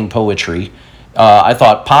 Champagne Poetry, I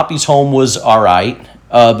thought Poppy's Home was all right.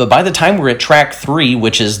 But by the time we're at track 3,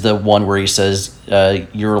 which is the one where he says,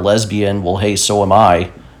 you're a lesbian, well, hey, so am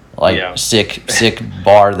I. Sick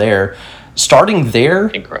bar there. Starting there.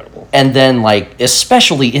 Incredible. And then, like,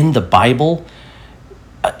 especially in the Bible.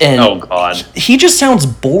 And oh, God. He just sounds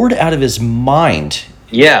bored out of his mind.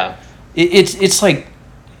 Yeah. It's like,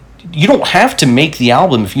 you don't have to make the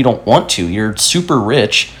album if you don't want to. You're super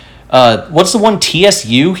rich. What's the one,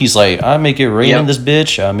 TSU? He's like, I make it rain in this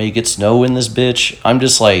bitch. I make it snow in this bitch. I'm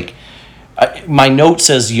just like, my note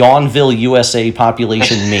says Yawnville, USA,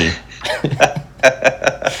 population me.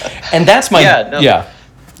 And that's my,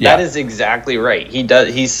 That is exactly right.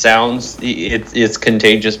 He sounds, it's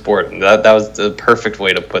contagious boredom. That was the perfect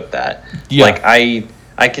way to put that. Yeah. Like,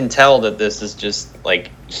 I can tell that this is just, like,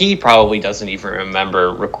 he probably doesn't even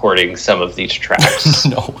remember recording some of these tracks.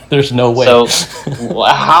 No, there's no way. So,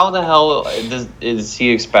 how the hell does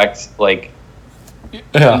he expect, like...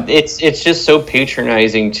 Yeah. It's just so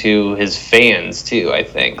patronizing to his fans, too, I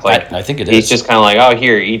think. Like, I think it is. He's just kind of like, oh,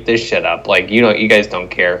 here, eat this shit up. Like, you guys don't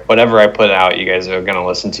care. Whatever I put out, you guys are going to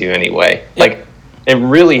listen to anyway. Yeah. Like, it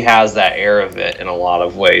really has that air of it in a lot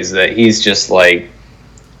of ways, that he's just, like,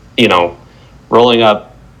 rolling up,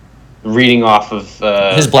 reading off of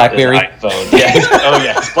his BlackBerry iPhone. Yeah. Oh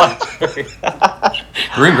yeah, his BlackBerry.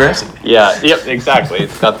 Green grass. Yeah. Yep. Exactly.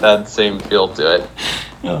 It's got that same feel to it.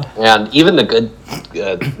 Oh. And even the good,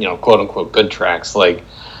 quote unquote good tracks, like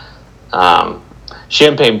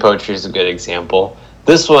Champagne Poetry is a good example.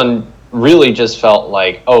 This one really just felt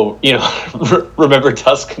like, remember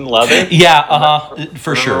Tuscan Leather? Yeah,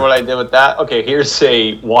 for sure. Remember what I did with that? Okay, here's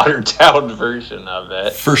a watered down version of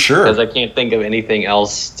it. For sure. Because I can't think of anything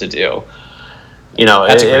else to do.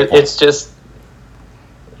 It's just,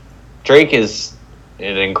 Drake is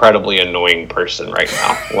an incredibly annoying person right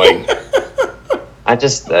now. Like,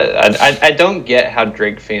 I don't get how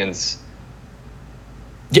Drake fans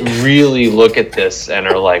really look at this and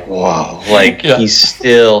are like, whoa, like, he's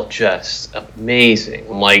still just amazing.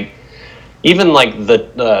 Like, even like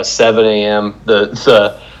the 7 a.m.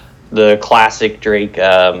 the classic Drake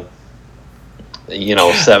 7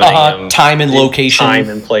 a.m. time and location, time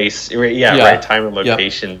and place, right, time and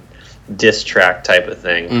location diss track type of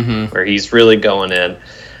thing, where he's really going in.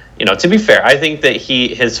 To be fair, I think that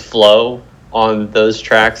his flow on those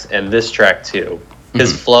tracks and this track too,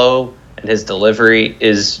 his flow and his delivery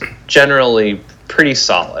is generally pretty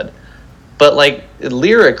solid. But, like,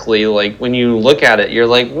 lyrically, like, when you look at it, you're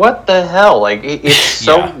like, what the hell? Like, it's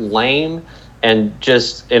so lame, and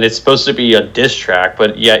it's supposed to be a diss track,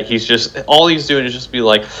 but yet all he's doing is just be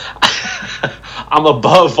like, I'm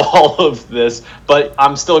above all of this, but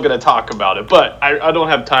I'm still going to talk about it. But I don't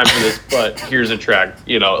have time for this, but here's a track,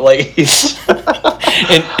 like, he's...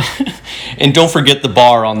 And don't forget the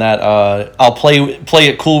bar on that. I'll play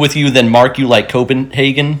it cool with you, then mark you like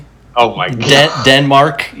Copenhagen. Oh my God.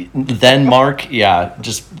 Denmark. Yeah,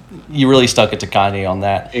 just you really stuck it to Kanye on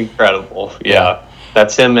that. Incredible. Yeah.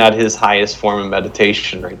 That's him at his highest form of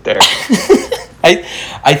meditation right there.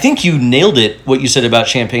 I think you nailed it, what you said about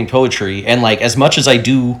Champagne Poetry. And, like, as much as I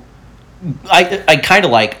do, I kind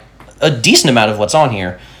of like a decent amount of what's on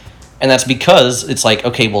here. And that's because it's like,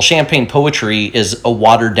 okay, well, Champagne Poetry is a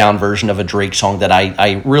watered-down version of a Drake song that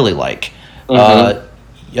I really like. I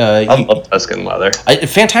love Tuscan Leather.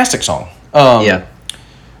 Fantastic song.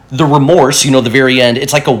 The Remorse, the very end,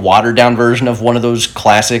 it's like a watered-down version of one of those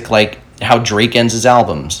classic, like, how Drake ends his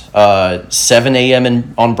albums. 7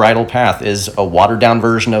 a.m. on Bridle Path is a watered-down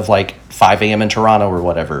version of, like, 5 a.m. in Toronto or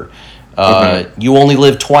whatever. You Only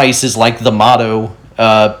Live Twice is like the motto,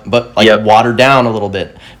 but, like, watered down a little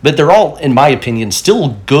bit. but they're all, in my opinion,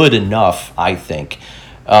 still good enough, I think.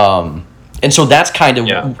 And so that's kind of,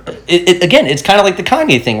 again, it's kind of like the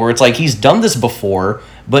Kanye thing where it's like he's done this before,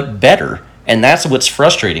 but better. And that's what's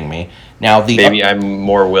frustrating me. Now, maybe I'm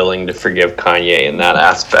more willing to forgive Kanye in that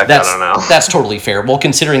aspect. I don't know. That's totally fair. Well,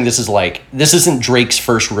 considering this isn't Drake's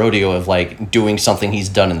first rodeo of like doing something he's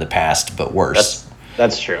done in the past, but worse.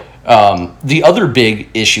 That's true. The other big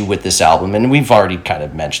issue with this album, and we've already kind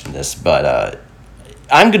of mentioned this, but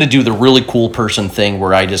I'm going to do the really cool person thing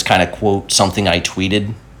where I just kind of quote something I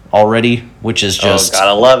tweeted already, which is just... Oh,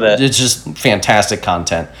 gotta love it. It's just fantastic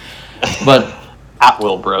content. But... At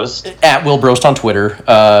Will Brost. At Will Brost on Twitter.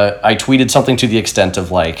 I tweeted something to the extent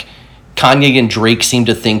of like, Kanye and Drake seem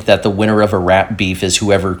to think that the winner of a rap beef is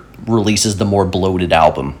whoever releases the more bloated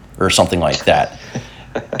album, or something like that.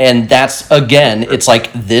 And that's, again, it's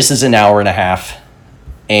like, this is an hour and a half,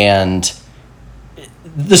 and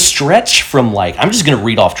the stretch from like, I'm just going to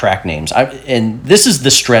read off track names. And this is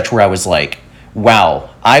the stretch where I was like,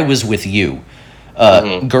 wow, I was with you.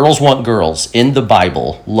 Girls Want Girls, In the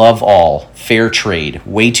Bible, Love All, Fair Trade,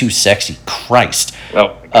 Way Too Sexy, Christ.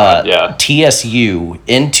 Oh my God, yeah. TSU,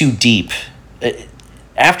 In Too Deep.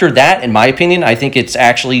 After that, in my opinion, I think it's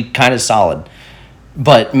actually kind of solid.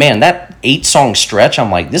 But man, that 8-song stretch,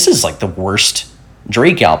 I'm like, this is like the worst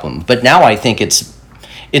Drake album. But now I think it's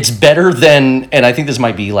better than, and I think this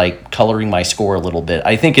might be like coloring my score a little bit,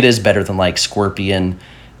 I think it is better than like Scorpion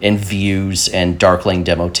and Views and Dark Lane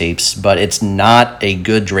demo tapes, but it's not a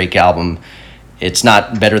good Drake album. It's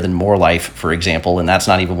not better than More Life, for example, and that's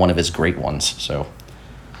not even one of his great ones. So,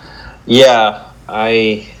 yeah,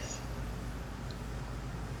 it's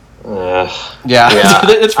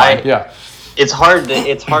fine. It's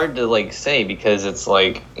hard to like say, because it's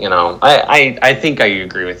like, you know, I think I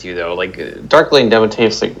agree with you though. Like Dark Lane demo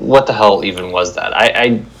tapes, like what the hell even was that?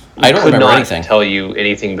 I don't could remember not anything. tell you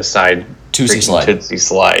anything beside Tootsie Slide. Tootsie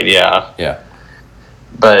Slide, yeah. Yeah.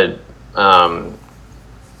 But I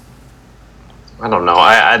don't know.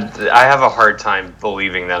 I have a hard time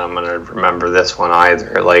believing that I'm gonna remember this one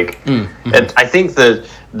either. Like, I think the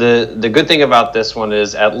good thing about this one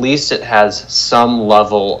is at least it has some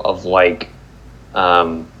level of like,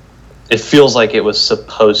 it feels like it was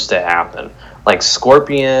supposed to happen. Like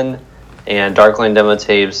Scorpion and Dark Lane demo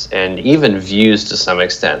tapes, and even Views to some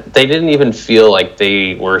extent, they didn't even feel like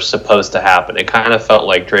they were supposed to happen. It kind of felt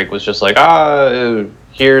like Drake was just like,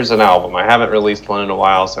 here's an album. I haven't released one in a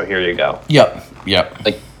while, so here you go. Yep.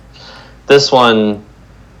 Like this one,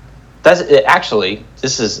 this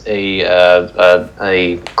is a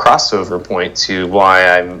crossover point to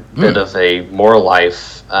why I'm a bit of a More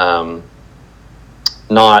Life, not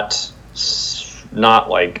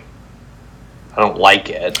like, I don't like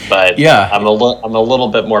it, but yeah, I'm a little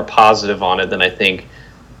bit more positive on it than I think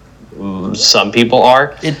some people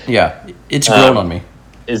are. It's grown on me.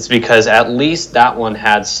 It's because at least that one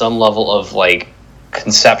had some level of like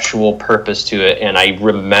conceptual purpose to it, and I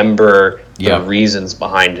remember the reasons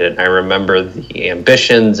behind it. I remember the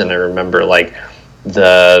ambitions, and I remember like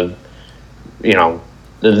the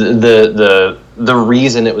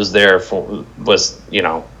reason it was there for was, you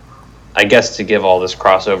know, I guess to give all this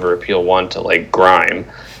crossover appeal, one, to like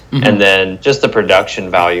grime, and then just the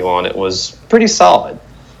production value on it was pretty solid.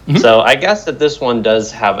 So I guess that this one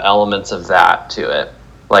does have elements of that to it.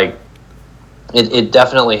 Like it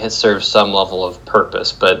definitely has served some level of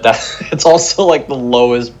purpose, but it's also like the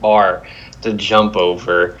lowest bar to jump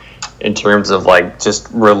over in terms of like just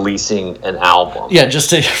releasing an album. Yeah, just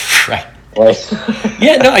to right. Like,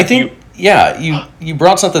 yeah, no, I think you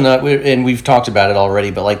brought something up, and we've talked about it already,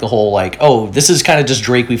 but like the whole like, oh, this is kind of just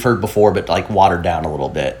Drake we've heard before, but like watered down a little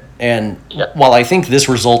bit. And while I think this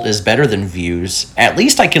result is better than Views, at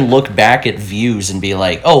least I can look back at Views and be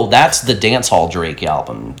like, oh, that's the dance hall Drake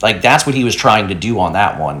album. Like that's what he was trying to do on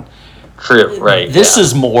that one. True, right. This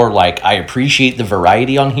is more like, I appreciate the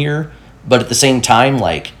variety on here, but at the same time,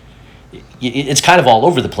 like it's kind of all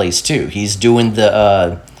over the place too. He's doing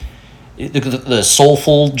the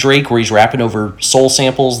soulful Drake where he's rapping over soul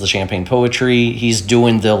samples, the Champagne Poetry. He's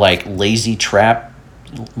doing the like lazy trap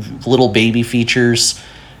Little Baby features.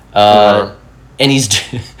 And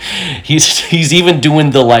he's even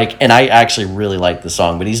doing the like, and I actually really like the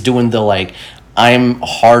song, but he's doing the like, I'm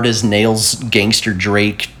hard as nails gangster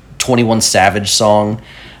Drake 21 Savage song.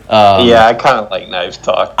 I kind of like Knife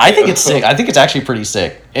Talk too. I think it's sick. I think it's actually pretty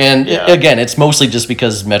sick. And again, it's mostly just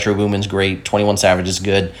because Metro Boomin's great, 21 Savage is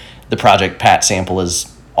good, the Project Pat sample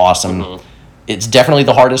is awesome. It's definitely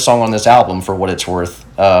the hardest song on this album for what it's worth.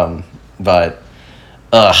 That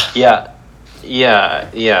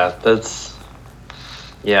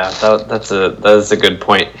is a good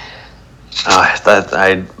point. That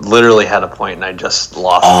I literally had a point and I just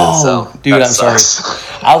lost it. So dude, I'm sucks.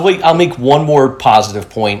 sorry. I'll make one more positive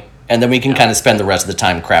point, and then we can kind of spend the rest of the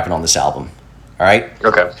time crapping on this album. All right.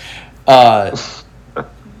 Okay.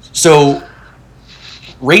 So,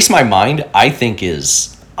 Race My Mind, I think,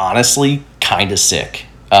 is honestly kind of sick.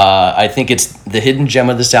 I think it's the hidden gem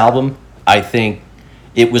of this album. I think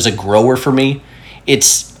it was a grower for me.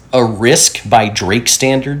 It's a risk by Drake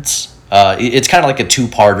standards. It's kind of like a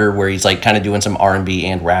two-parter where he's like kind of doing some R&B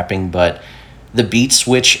and rapping, but the beat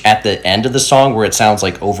switch at the end of the song where it sounds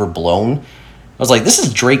like overblown, I was like, this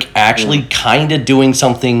is Drake actually kind of doing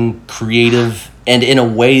something creative and in a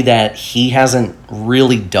way that he hasn't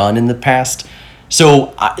really done in the past.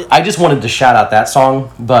 So I just wanted to shout out that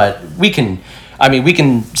song, but we can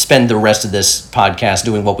spend the rest of this podcast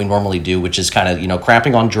doing what we normally do, which is kind of,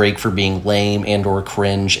 crapping on Drake for being lame and or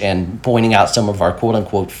cringe and pointing out some of our quote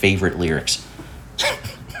unquote favorite lyrics.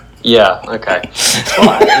 Yeah. Okay.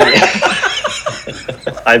 Well,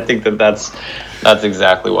 I think that's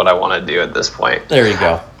exactly what I want to do at this point. There you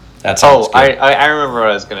go. That sounds good. I remember what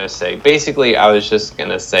I was going to say. Basically, I was just going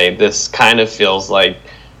to say this kind of feels like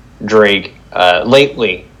Drake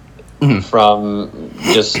lately from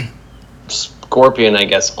just Scorpion, I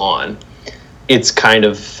guess, on. It's kind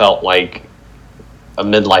of felt like a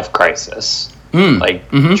midlife crisis.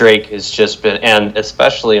 Drake has just been, and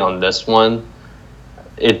especially on this one,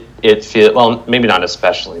 it feels, well, maybe not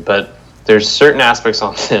especially, but there's certain aspects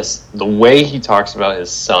on this, the way he talks about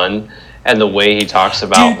his son and the way he talks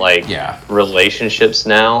about relationships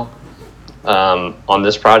now on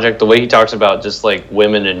this project, the way he talks about just like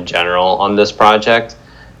women in general on this project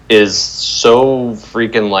is so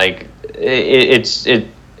freaking like it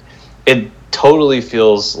totally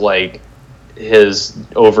feels like his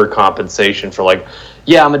overcompensation for like,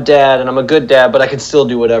 yeah, I'm a dad and I'm a good dad, but I can still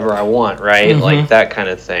do whatever I want, right? Like that kind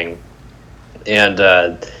of thing. And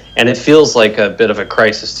it feels like a bit of a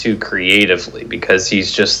crisis too creatively, because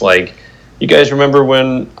he's just like, you guys remember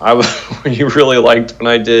when when you really liked when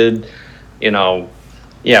I did,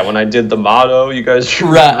 when I did the motto, you guys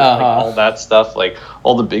remember like, all that stuff, like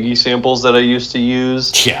all the Biggie samples that I used to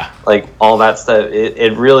use, like all that stuff.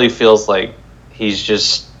 It really feels like he's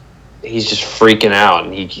just freaking out,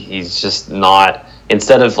 and he's just not,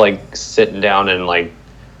 instead of like sitting down and like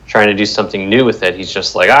trying to do something new with it, he's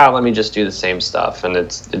just like, let me just do the same stuff, and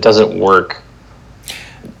it doesn't work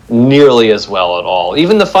nearly as well at all.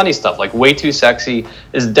 Even the funny stuff, like Way Too Sexy,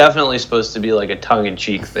 is definitely supposed to be like a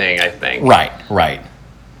tongue-in-cheek thing, I think. Right.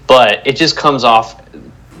 But it just comes off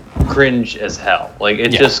cringe as hell. Like,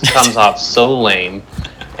 it just comes off so lame,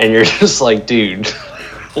 and you're just like, dude,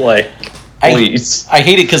 like, please. I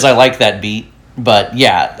hate it because I like that beat, but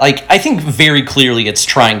yeah, like, I think very clearly it's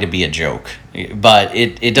trying to be a joke, but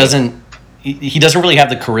it doesn't, he doesn't really have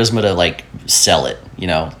the charisma to, like, sell it,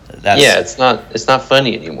 it's not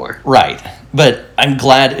funny anymore. Right. But I'm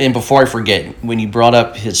glad, and before I forget, when you brought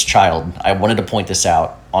up his child, I wanted to point this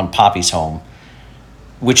out on Poppy's Home,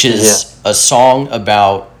 which is a song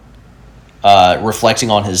about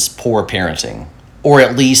reflecting on his poor parenting. Or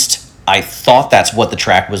at least I thought that's what the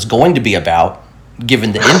track was going to be about,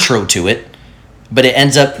 given the intro to it, but it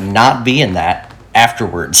ends up not being that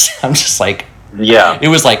afterwards. I'm just like, it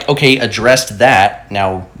was like, okay, addressed that,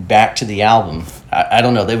 now back to the album. I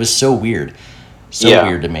don't know, that was so weird.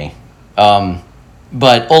 Weird to me.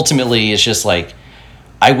 But ultimately, it's just like,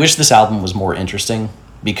 I wish this album was more interesting,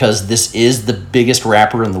 because this is the biggest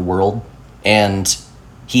rapper in the world, and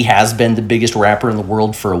he has been the biggest rapper in the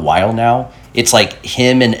world for a while now. It's like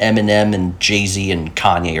him and Eminem and Jay-Z and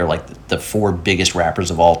Kanye are like the four biggest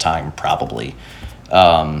rappers of all time, probably.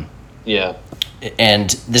 And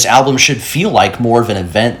this album should feel like more of an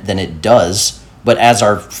event than it does. But as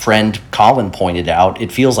our friend Colin pointed out,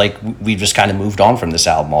 it feels like we've just kind of moved on from this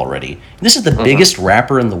album already. This is the biggest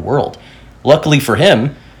rapper in the world. Luckily for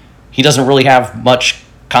him, he doesn't really have much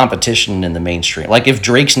competition in the mainstream. Like, if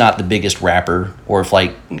Drake's not the biggest rapper, or if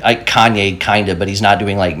like Kanye kind of, but he's not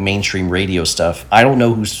doing like mainstream radio stuff, I don't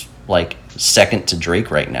know who's like second to Drake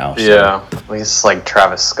right now. So. He's like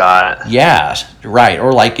Travis Scott. Yeah, right.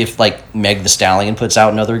 Or like if like Meg Thee Stallion puts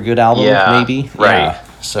out another good album, maybe. Right. Yeah.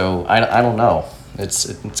 So I don't know.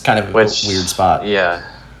 It's kind of a weird spot. Yeah.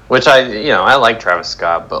 Which I like Travis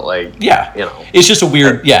Scott, but like, it's just a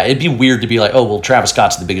weird, it'd be weird to be like, oh, well, Travis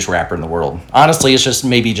Scott's the biggest rapper in the world. Honestly, it's just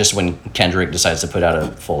maybe just when Kendrick decides to put out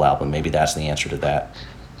a full album, maybe that's the answer to that.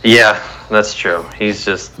 Yeah, that's true. He's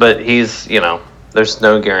there's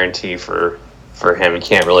no guarantee for him. You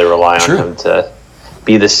can't really rely on him to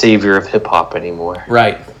be the savior of hip hop anymore.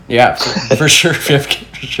 Right. Yeah, for sure. For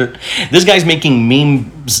sure. This guy's making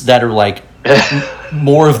memes that are like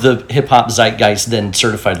more of the hip hop zeitgeist than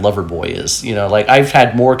Certified Lover Boy is. You know, like I've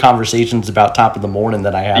had more conversations about Top of the Morning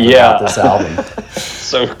than I have about this album.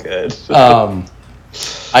 So good.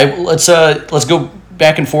 Let's go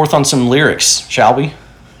back and forth on some lyrics, shall we?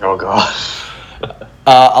 Oh gosh.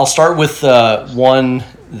 I'll start with one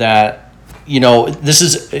that, you know, this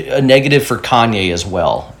is a negative for Kanye as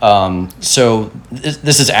well. So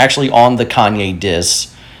this is actually on the Kanye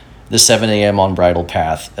diss, the 7 a.m. on Bridle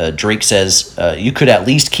Path. Drake says, you could at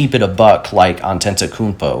least keep it a buck like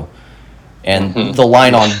Antetokounmpo. And the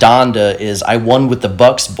line on Donda is, I won with the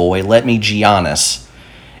Bucks, boy, let me Giannis.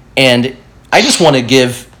 And I just want to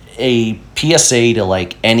give a PSA to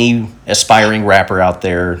like any aspiring rapper out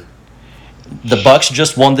there. The Bucks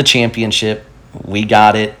just won the championship. We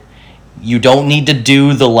got it. You don't need to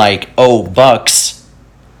do the like, oh, Bucks,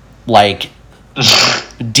 like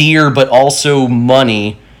deer, but also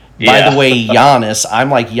money. Yeah. By the way, Giannis, I'm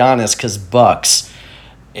like Giannis because Bucks.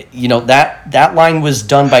 You know, that line was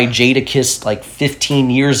done by Jadakiss like 15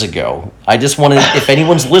 years ago. I just want to, if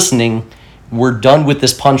anyone's listening, we're done with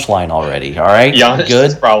this punchline already, all right? Giannis Good?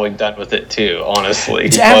 is probably done with it too, honestly.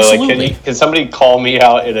 It's But, like, absolutely. can somebody call me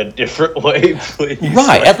out in a different way, please? Right.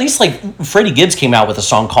 Like, At least like Freddie Gibbs came out with a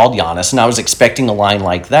song called Giannis, and I was expecting a line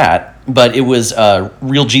like that, but it was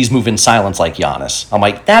Real G's Move in Silence like Giannis. I'm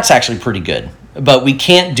like, that's actually pretty good. But we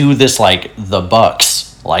can't do this like the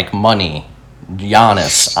Bucks, like money,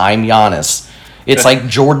 Giannis, I'm Giannis. It's like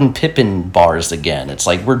Jordan Pippen bars again. It's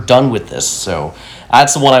like we're done with this. So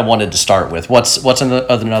that's the one I wanted to start with. What's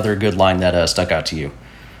another good line that stuck out to you?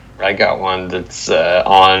 I got one that's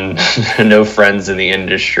on No Friends in the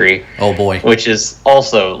Industry. Oh boy. Which is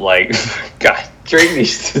also like, God, Drake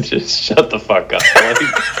needs to just shut the fuck up.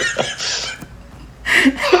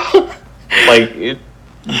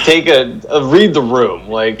 Take read the room.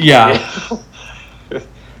 Like, Yeah.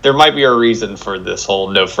 There might be a reason for this whole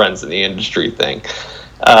No Friends in the Industry thing.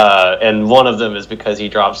 And one of them is because he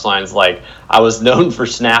drops lines like, I was known for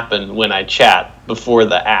snapping when I chat before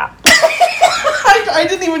the app. I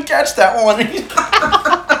didn't even catch that one.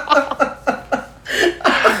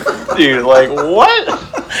 Dude, like, what?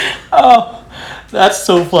 Oh, that's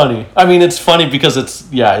so funny. I mean, it's funny because it's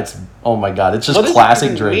oh my God, it's just What does classic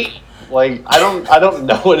it even Drake. mean? Like, I don't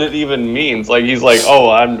know what it even means. Like, he's like,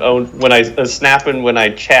 when I snapping when I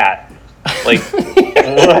chat. Like,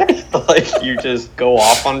 what? Like, you just go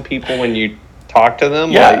off on people when you talk to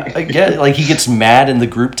them? Yeah, Like, I get it. Like he gets mad in the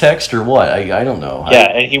group text or what? I don't know.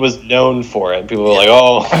 yeah, and he was known for it. People were like,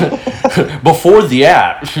 oh. Before the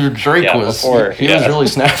app, Drake Yeah, was before, he was yeah. really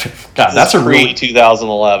snapping. God, that's a really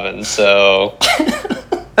 2011, so.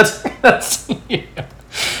 that's yeah.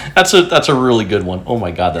 That's a really good one. Oh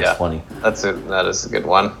my God, that's funny. That is a good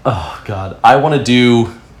one. Oh God, I want to do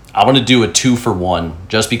a 2-for-1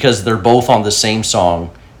 just because they're both on the same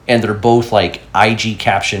song and they're both like IG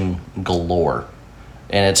caption galore,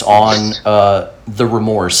 and it's on The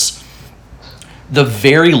Remorse. The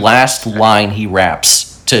very last line he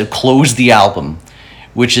raps to close the album,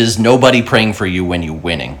 which is "Nobody praying for you when you're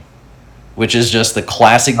winning," which is just the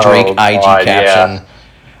classic Drake IG caption. Yeah.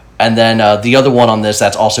 And then the other one on this,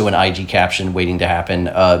 that's also an IG caption waiting to happen.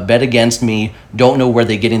 Bet against me, don't know where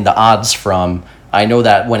they're getting the odds from. I know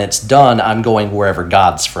that when it's done, I'm going wherever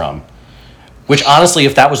God's from. Which, honestly,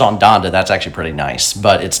 if that was on Donda, that's actually pretty nice.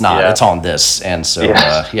 But it's not. Yeah. It's on this. And so,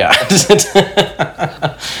 Yeah.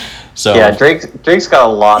 So, Yeah, Drake's got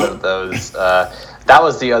a lot of those. That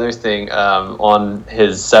was the other thing on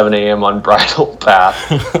his 7 a.m. on Bridle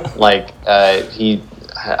Path. Like, he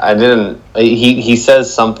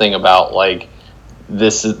says something about, like,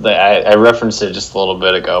 this is, I referenced it just a little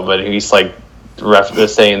bit ago, but he's like,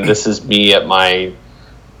 saying this is me at my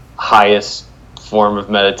highest form of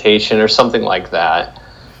meditation or something like that.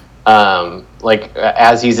 Like,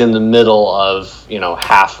 as he's in the middle of,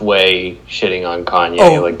 halfway shitting on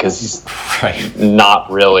Kanye, like, because he's right.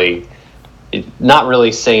 not really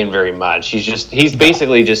saying very much. He's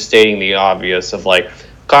basically just stating the obvious of, like,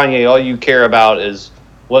 Kanye, all you care about is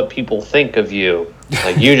what people think of you.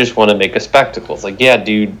 Like, you just want to make a spectacle. It's like, yeah,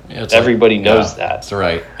 dude, everybody knows that. That's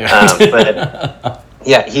right. But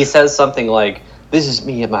yeah, he says something like, this is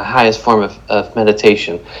me at my highest form of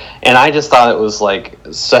meditation. And I just thought it was like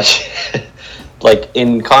such, like,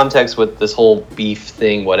 in context with this whole beef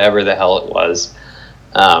thing, whatever the hell it was,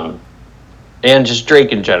 and just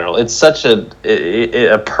Drake in general. It's such a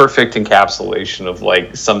perfect encapsulation of,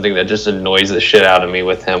 like, something that just annoys the shit out of me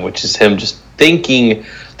with him, which is him just thinking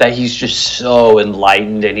that he's just so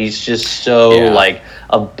enlightened and he's just so, like,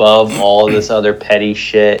 above all this other petty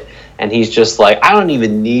shit. And he's just like, I don't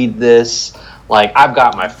even need this. Like, I've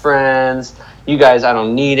got my friends. you guys, I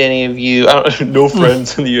don't need any of you. I don't no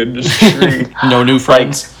friends in the industry. No new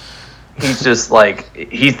friends. He's just like,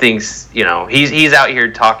 he thinks, you know, he's out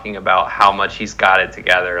here talking about how much he's got it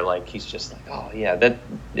together. Like, he's just like, oh yeah,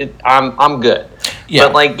 I'm good. Yeah.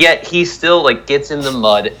 But like, yet he still like gets in the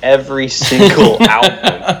mud every single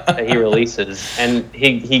album that he releases, and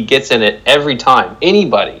he gets in it every time.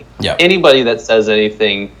 Anybody that says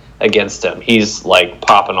anything against him, he's like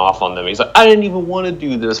popping off on them. He's like, I didn't even want to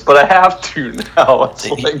do this, but I have to now. It's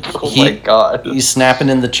like, oh my god, he's snapping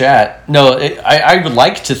in the chat. No, I would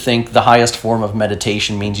like to think the highest form of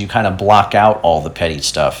meditation means you kind of block out all the petty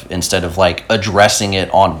stuff instead of like addressing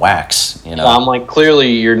it on wax, you know. I'm like,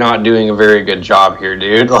 clearly you're not doing a very good job here,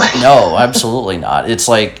 dude. Like, no, absolutely not. It's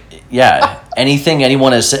like, yeah, anything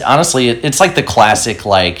anyone has said, honestly, it's like the classic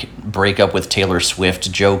like break up with Taylor Swift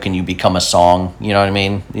joke and you become a song, you know what I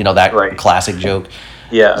mean? You know, that classic joke.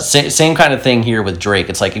 Yeah. Same kind of thing here with Drake.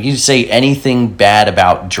 It's like if you say anything bad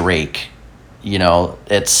about Drake, you know,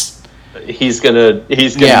 he's gonna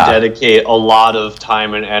dedicate a lot of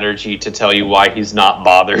time and energy to tell you why he's not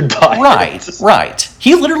bothered by it. Right.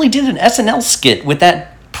 He literally did an SNL skit with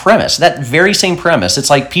that premise, that very same premise. It's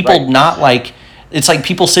like people not like, it's like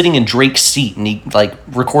people sitting in Drake's seat and he like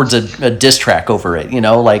records a diss track over it, you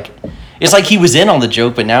know, like it's like he was in on the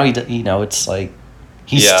joke, but now it's like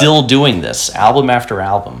he's still doing this album after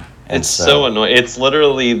album. And it's so annoying. It's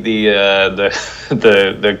literally the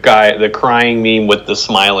guy, the crying meme with the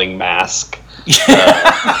smiling mask.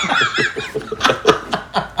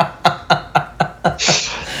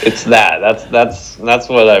 It's that's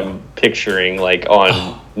what I'm picturing, like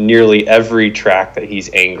on nearly every track that he's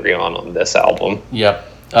angry on this album. Yep.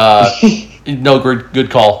 No, good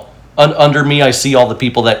call. Under me, I see all the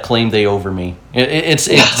people that claim they over me. It's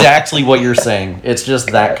exactly what you're saying. It's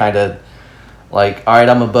just that kind of like, all right,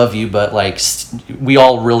 I'm above you, but like we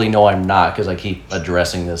all really know I'm not because I keep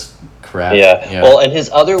addressing this crap. Yeah. Well, and his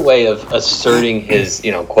other way of asserting his,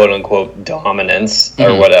 you know, quote unquote dominance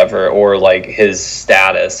or whatever, or like his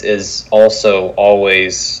status is also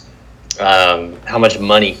always how much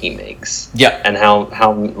money he makes. Yeah. And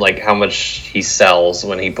how much he sells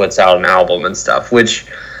when he puts out an album and stuff, which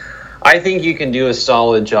I think you can do a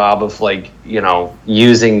solid job of like, you know,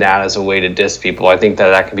 using that as a way to diss people. I think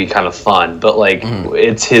that can be kind of fun, but like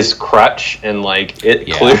it's his crutch, and like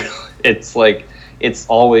clearly it's like it's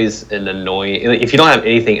always an annoying. If you don't have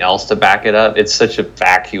anything else to back it up, it's such a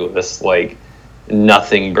vacuous, like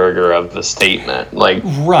nothing burger of a statement. Like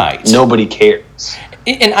nobody cares.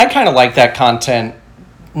 And I kind of like that content,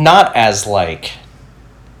 not as like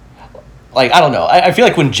I don't know. I feel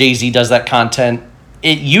like when Jay-Z does that content,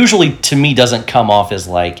 it usually to me doesn't come off as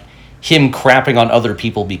like him crapping on other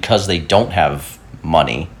people because they don't have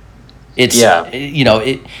money. It's you know,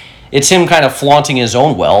 it's him kind of flaunting his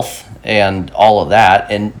own wealth and all of that,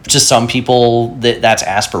 and to some people that's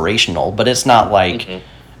aspirational, but it's not like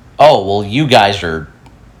oh well, you guys are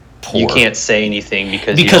poor. You can't say anything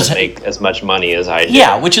because you don't make as much money as I do.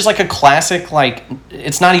 Yeah, which is like a classic, like,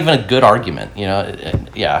 it's not even a good argument, you know?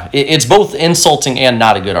 It's both insulting and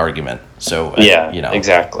not a good argument. So, you know.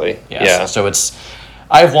 Exactly. Yeah. So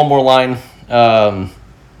I have one more line.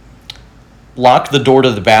 Lock the door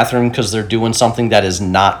to the bathroom because they're doing something that is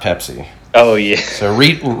not Pepsi. Oh, yeah. So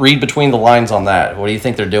read between the lines on that. What do you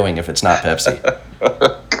think they're doing if it's not Pepsi?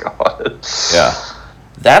 God. Yeah.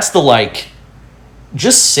 That's the, like,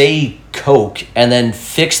 just say Coke and then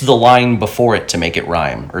fix the line before it to make it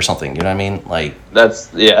rhyme or something. You know what I mean? Like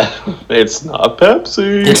it's not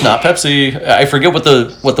Pepsi. It's not Pepsi. I forget what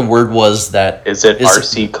the word was. That is it.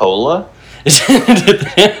 RC Cola.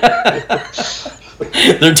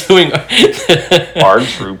 They're doing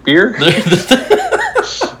Bard's root beer.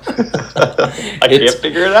 I can't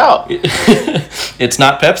figure it out. It's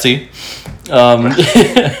not Pepsi.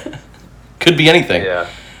 Could be anything. Yeah.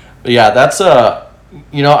 But yeah, that's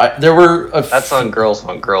you know, there were that's on Girls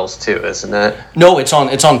too, isn't it? No, it's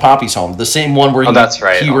on Poppy's Home, the same one where that's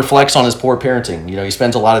right. He reflects on his poor parenting. You know, he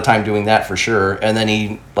spends a lot of time doing that for sure, and then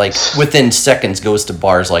he like within seconds goes to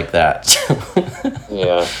bars like that.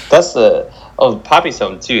 Yeah, that's Poppy's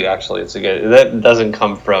Home too. Actually, it's a good. That doesn't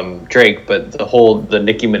come from Drake, but the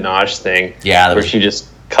Nicki Minaj thing. Yeah, where she just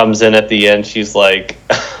comes in at the end. She's like,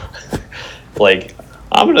 like,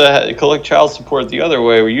 I'm going to collect child support the other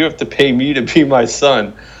way where you have to pay me to be my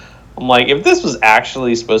son. I'm like, if this was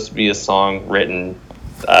actually supposed to be a song written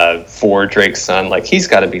for Drake's son, like he's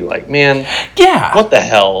got to be like, man, Yeah. what the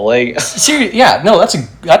hell? Like, Seriously, yeah, no,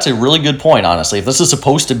 that's a really good point, honestly. If this is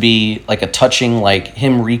supposed to be like a touching, like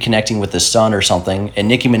him reconnecting with his son or something, and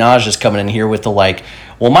Nicki Minaj is coming in here with the like,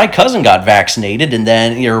 well, my cousin got vaccinated, and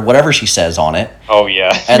then, or whatever she says on it. oh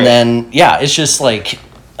yeah, And then, yeah, it's just like,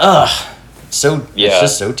 it's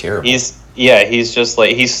just so terrible. He's just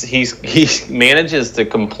like he manages to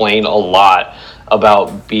complain a lot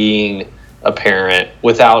about being a parent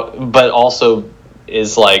but also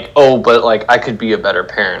is like, oh, but like I could be a better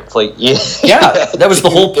parent. It's like, yeah, that was the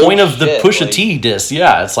whole point of the shit, Pusha like, T diss.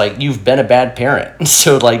 Yeah, it's like, you've been a bad parent,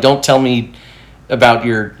 so like, don't tell me about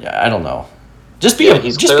your, I don't know. Just be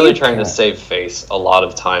he's clearly trying to save face a lot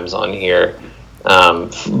of times on here,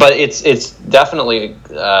 but it's definitely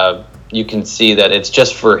you can see that it's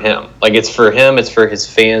just for him. Like, it's for him. It's for his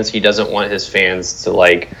fans. He doesn't want his fans to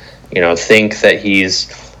think that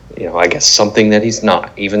he's, I guess something that he's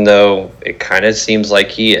not, even though it kind of seems like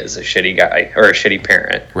he is a shitty guy or a shitty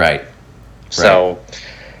parent. Right. So,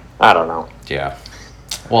 I don't know. Yeah.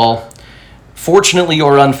 Well, fortunately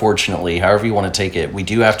or unfortunately, however you want to take it, we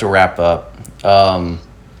do have to wrap up. All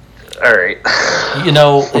right.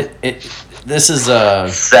 This is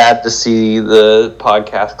sad to see the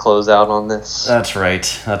podcast close out on this. That's right.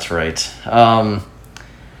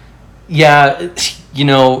 Yeah,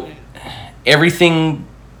 everything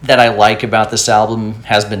that I like about this album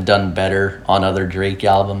has been done better on other Drake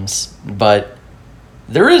albums, but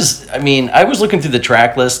there is, I was looking through the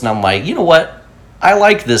track list and I'm like, you know what? I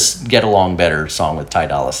like this Get Along Better song with Ty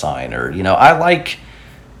Dolla $ign, or, I like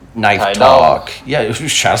Knife Ty Talk. Dolla. Yeah,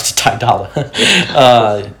 shout out to Ty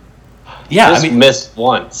Dolla. Yeah, just missed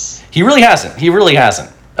once. He really hasn't.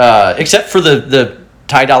 Except for the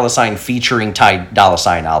Ty Dolla $ign featuring Ty Dolla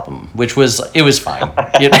 $ign album, which was fine.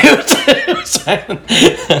 It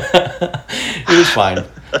was fine.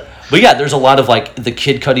 But yeah, there's a lot of like the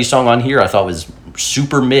Kid Cudi song on here I thought was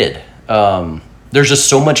super mid. There's just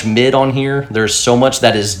so much mid on here. There's so much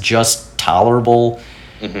that is just tolerable.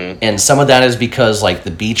 Mm-hmm. And some of that is because like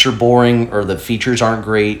the beats are boring or the features aren't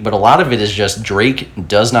great, but a lot of it is just Drake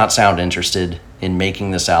does not sound interested in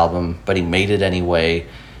making this album, but he made it anyway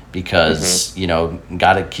because,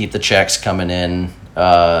 got to keep the checks coming in.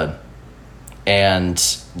 And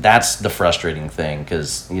that's the frustrating thing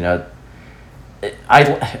because,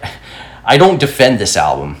 I don't defend this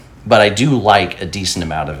album, but I do like a decent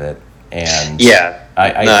amount of it. And yeah,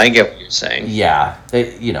 I get what you're saying. Yeah,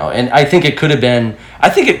 and I think it could have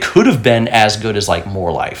been as good as like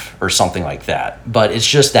More Life or something like that. But it's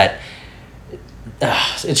just that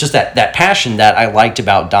that passion that I liked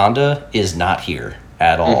about Donda is not here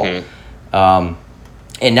at all. Mm-hmm.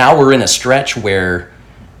 And now we're in a stretch where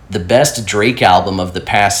the best Drake album of the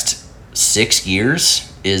past 6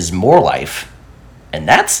 years is More Life, and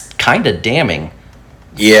that's kind of damning.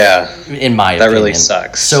 Yeah, in my opinion. That really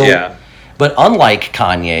sucks. So, yeah. But unlike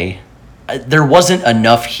Kanye, there wasn't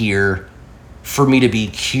enough here for me to be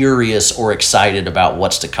curious or excited about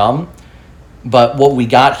what's to come. But what we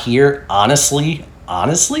got here, honestly,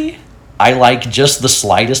 I like just the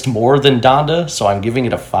slightest more than Donda, so I'm giving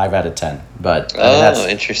it a 5 out of 10. But that's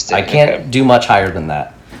interesting. I can't do much higher than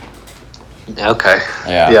that. Okay.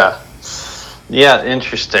 Yeah.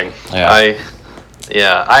 Interesting.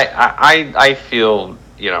 Yeah. I feel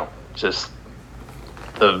just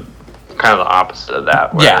the kind of the opposite of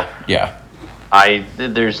that. Where Yeah.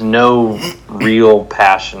 There's no real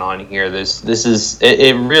passion on here. This is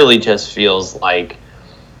it really just feels like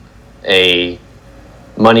a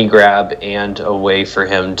money grab and a way for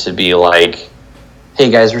him to be like,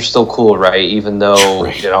 hey guys, we're still cool, right? Even though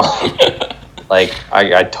like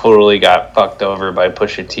I totally got fucked over by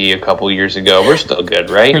Pusha T a couple years ago. We're still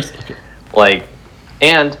good, right? Like,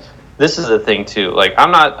 and this is the thing too. Like,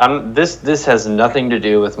 this has nothing to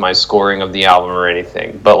do with my scoring of the album or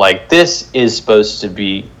anything. But like, this is supposed to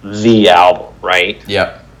be the album, right?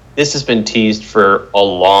 Yeah. This has been teased for a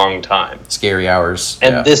long time. Scary Hours.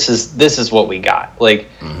 And this is what we got. Like,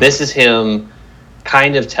 This is him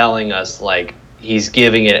kind of telling us like he's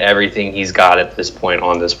giving it everything he's got at this point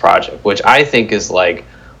on this project, which I think is like,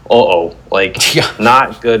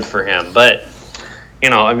 not good for him. But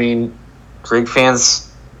Drake fans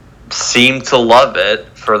seem to love it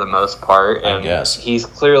for the most part, and I guess he's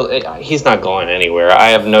not going anywhere. I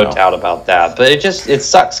have no doubt about that. But it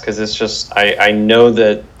sucks because it's just I know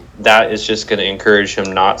that is just going to encourage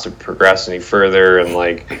him not to progress any further, and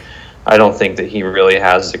like I don't think that he really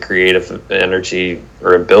has the creative energy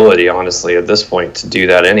or ability, honestly, at this point to do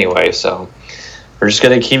that anyway. So we're just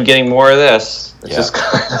going to keep getting more of this. It just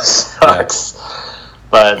kind of sucks.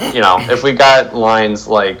 But, you know, if we got lines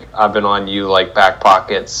like "I've been on you like back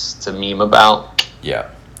pockets" to meme about, Yeah.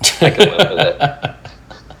 I can live with it.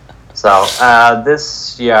 So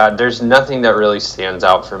there's nothing that really stands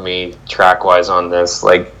out for me track-wise on this.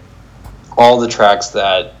 Like, all the tracks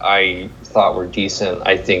that I thought were decent,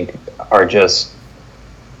 I think, are just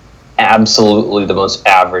absolutely the most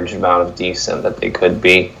average amount of decent that they could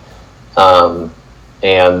be. And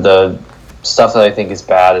the stuff that I think is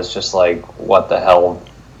bad is just like, what the hell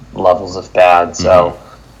levels of bad. So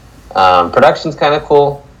production's kind of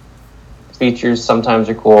cool. Features sometimes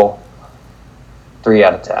are cool. 3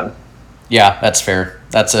 out of 10. Yeah, that's fair.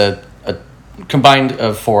 That's a combined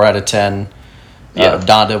of 4 out of 10. Yeah.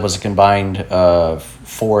 Donda was a combined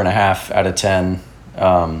 4.5 out of 10.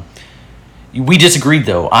 We disagreed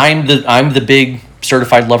though. I'm the big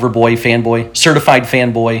certified lover boy certified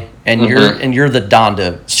fanboy, and you're the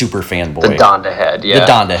Donda super fanboy. The Donda head, yeah.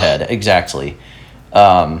 The Donda head, exactly.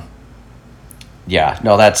 Yeah,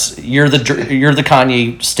 no, you're the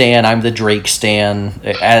Kanye stan. I'm the Drake stan,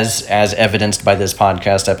 as evidenced by this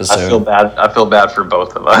podcast episode. I feel bad for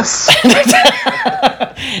both of us.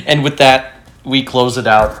 And with that, we close it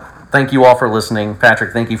out. Thank you all for listening.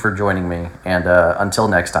 Patrick, thank you for joining me. And until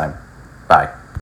next time, bye.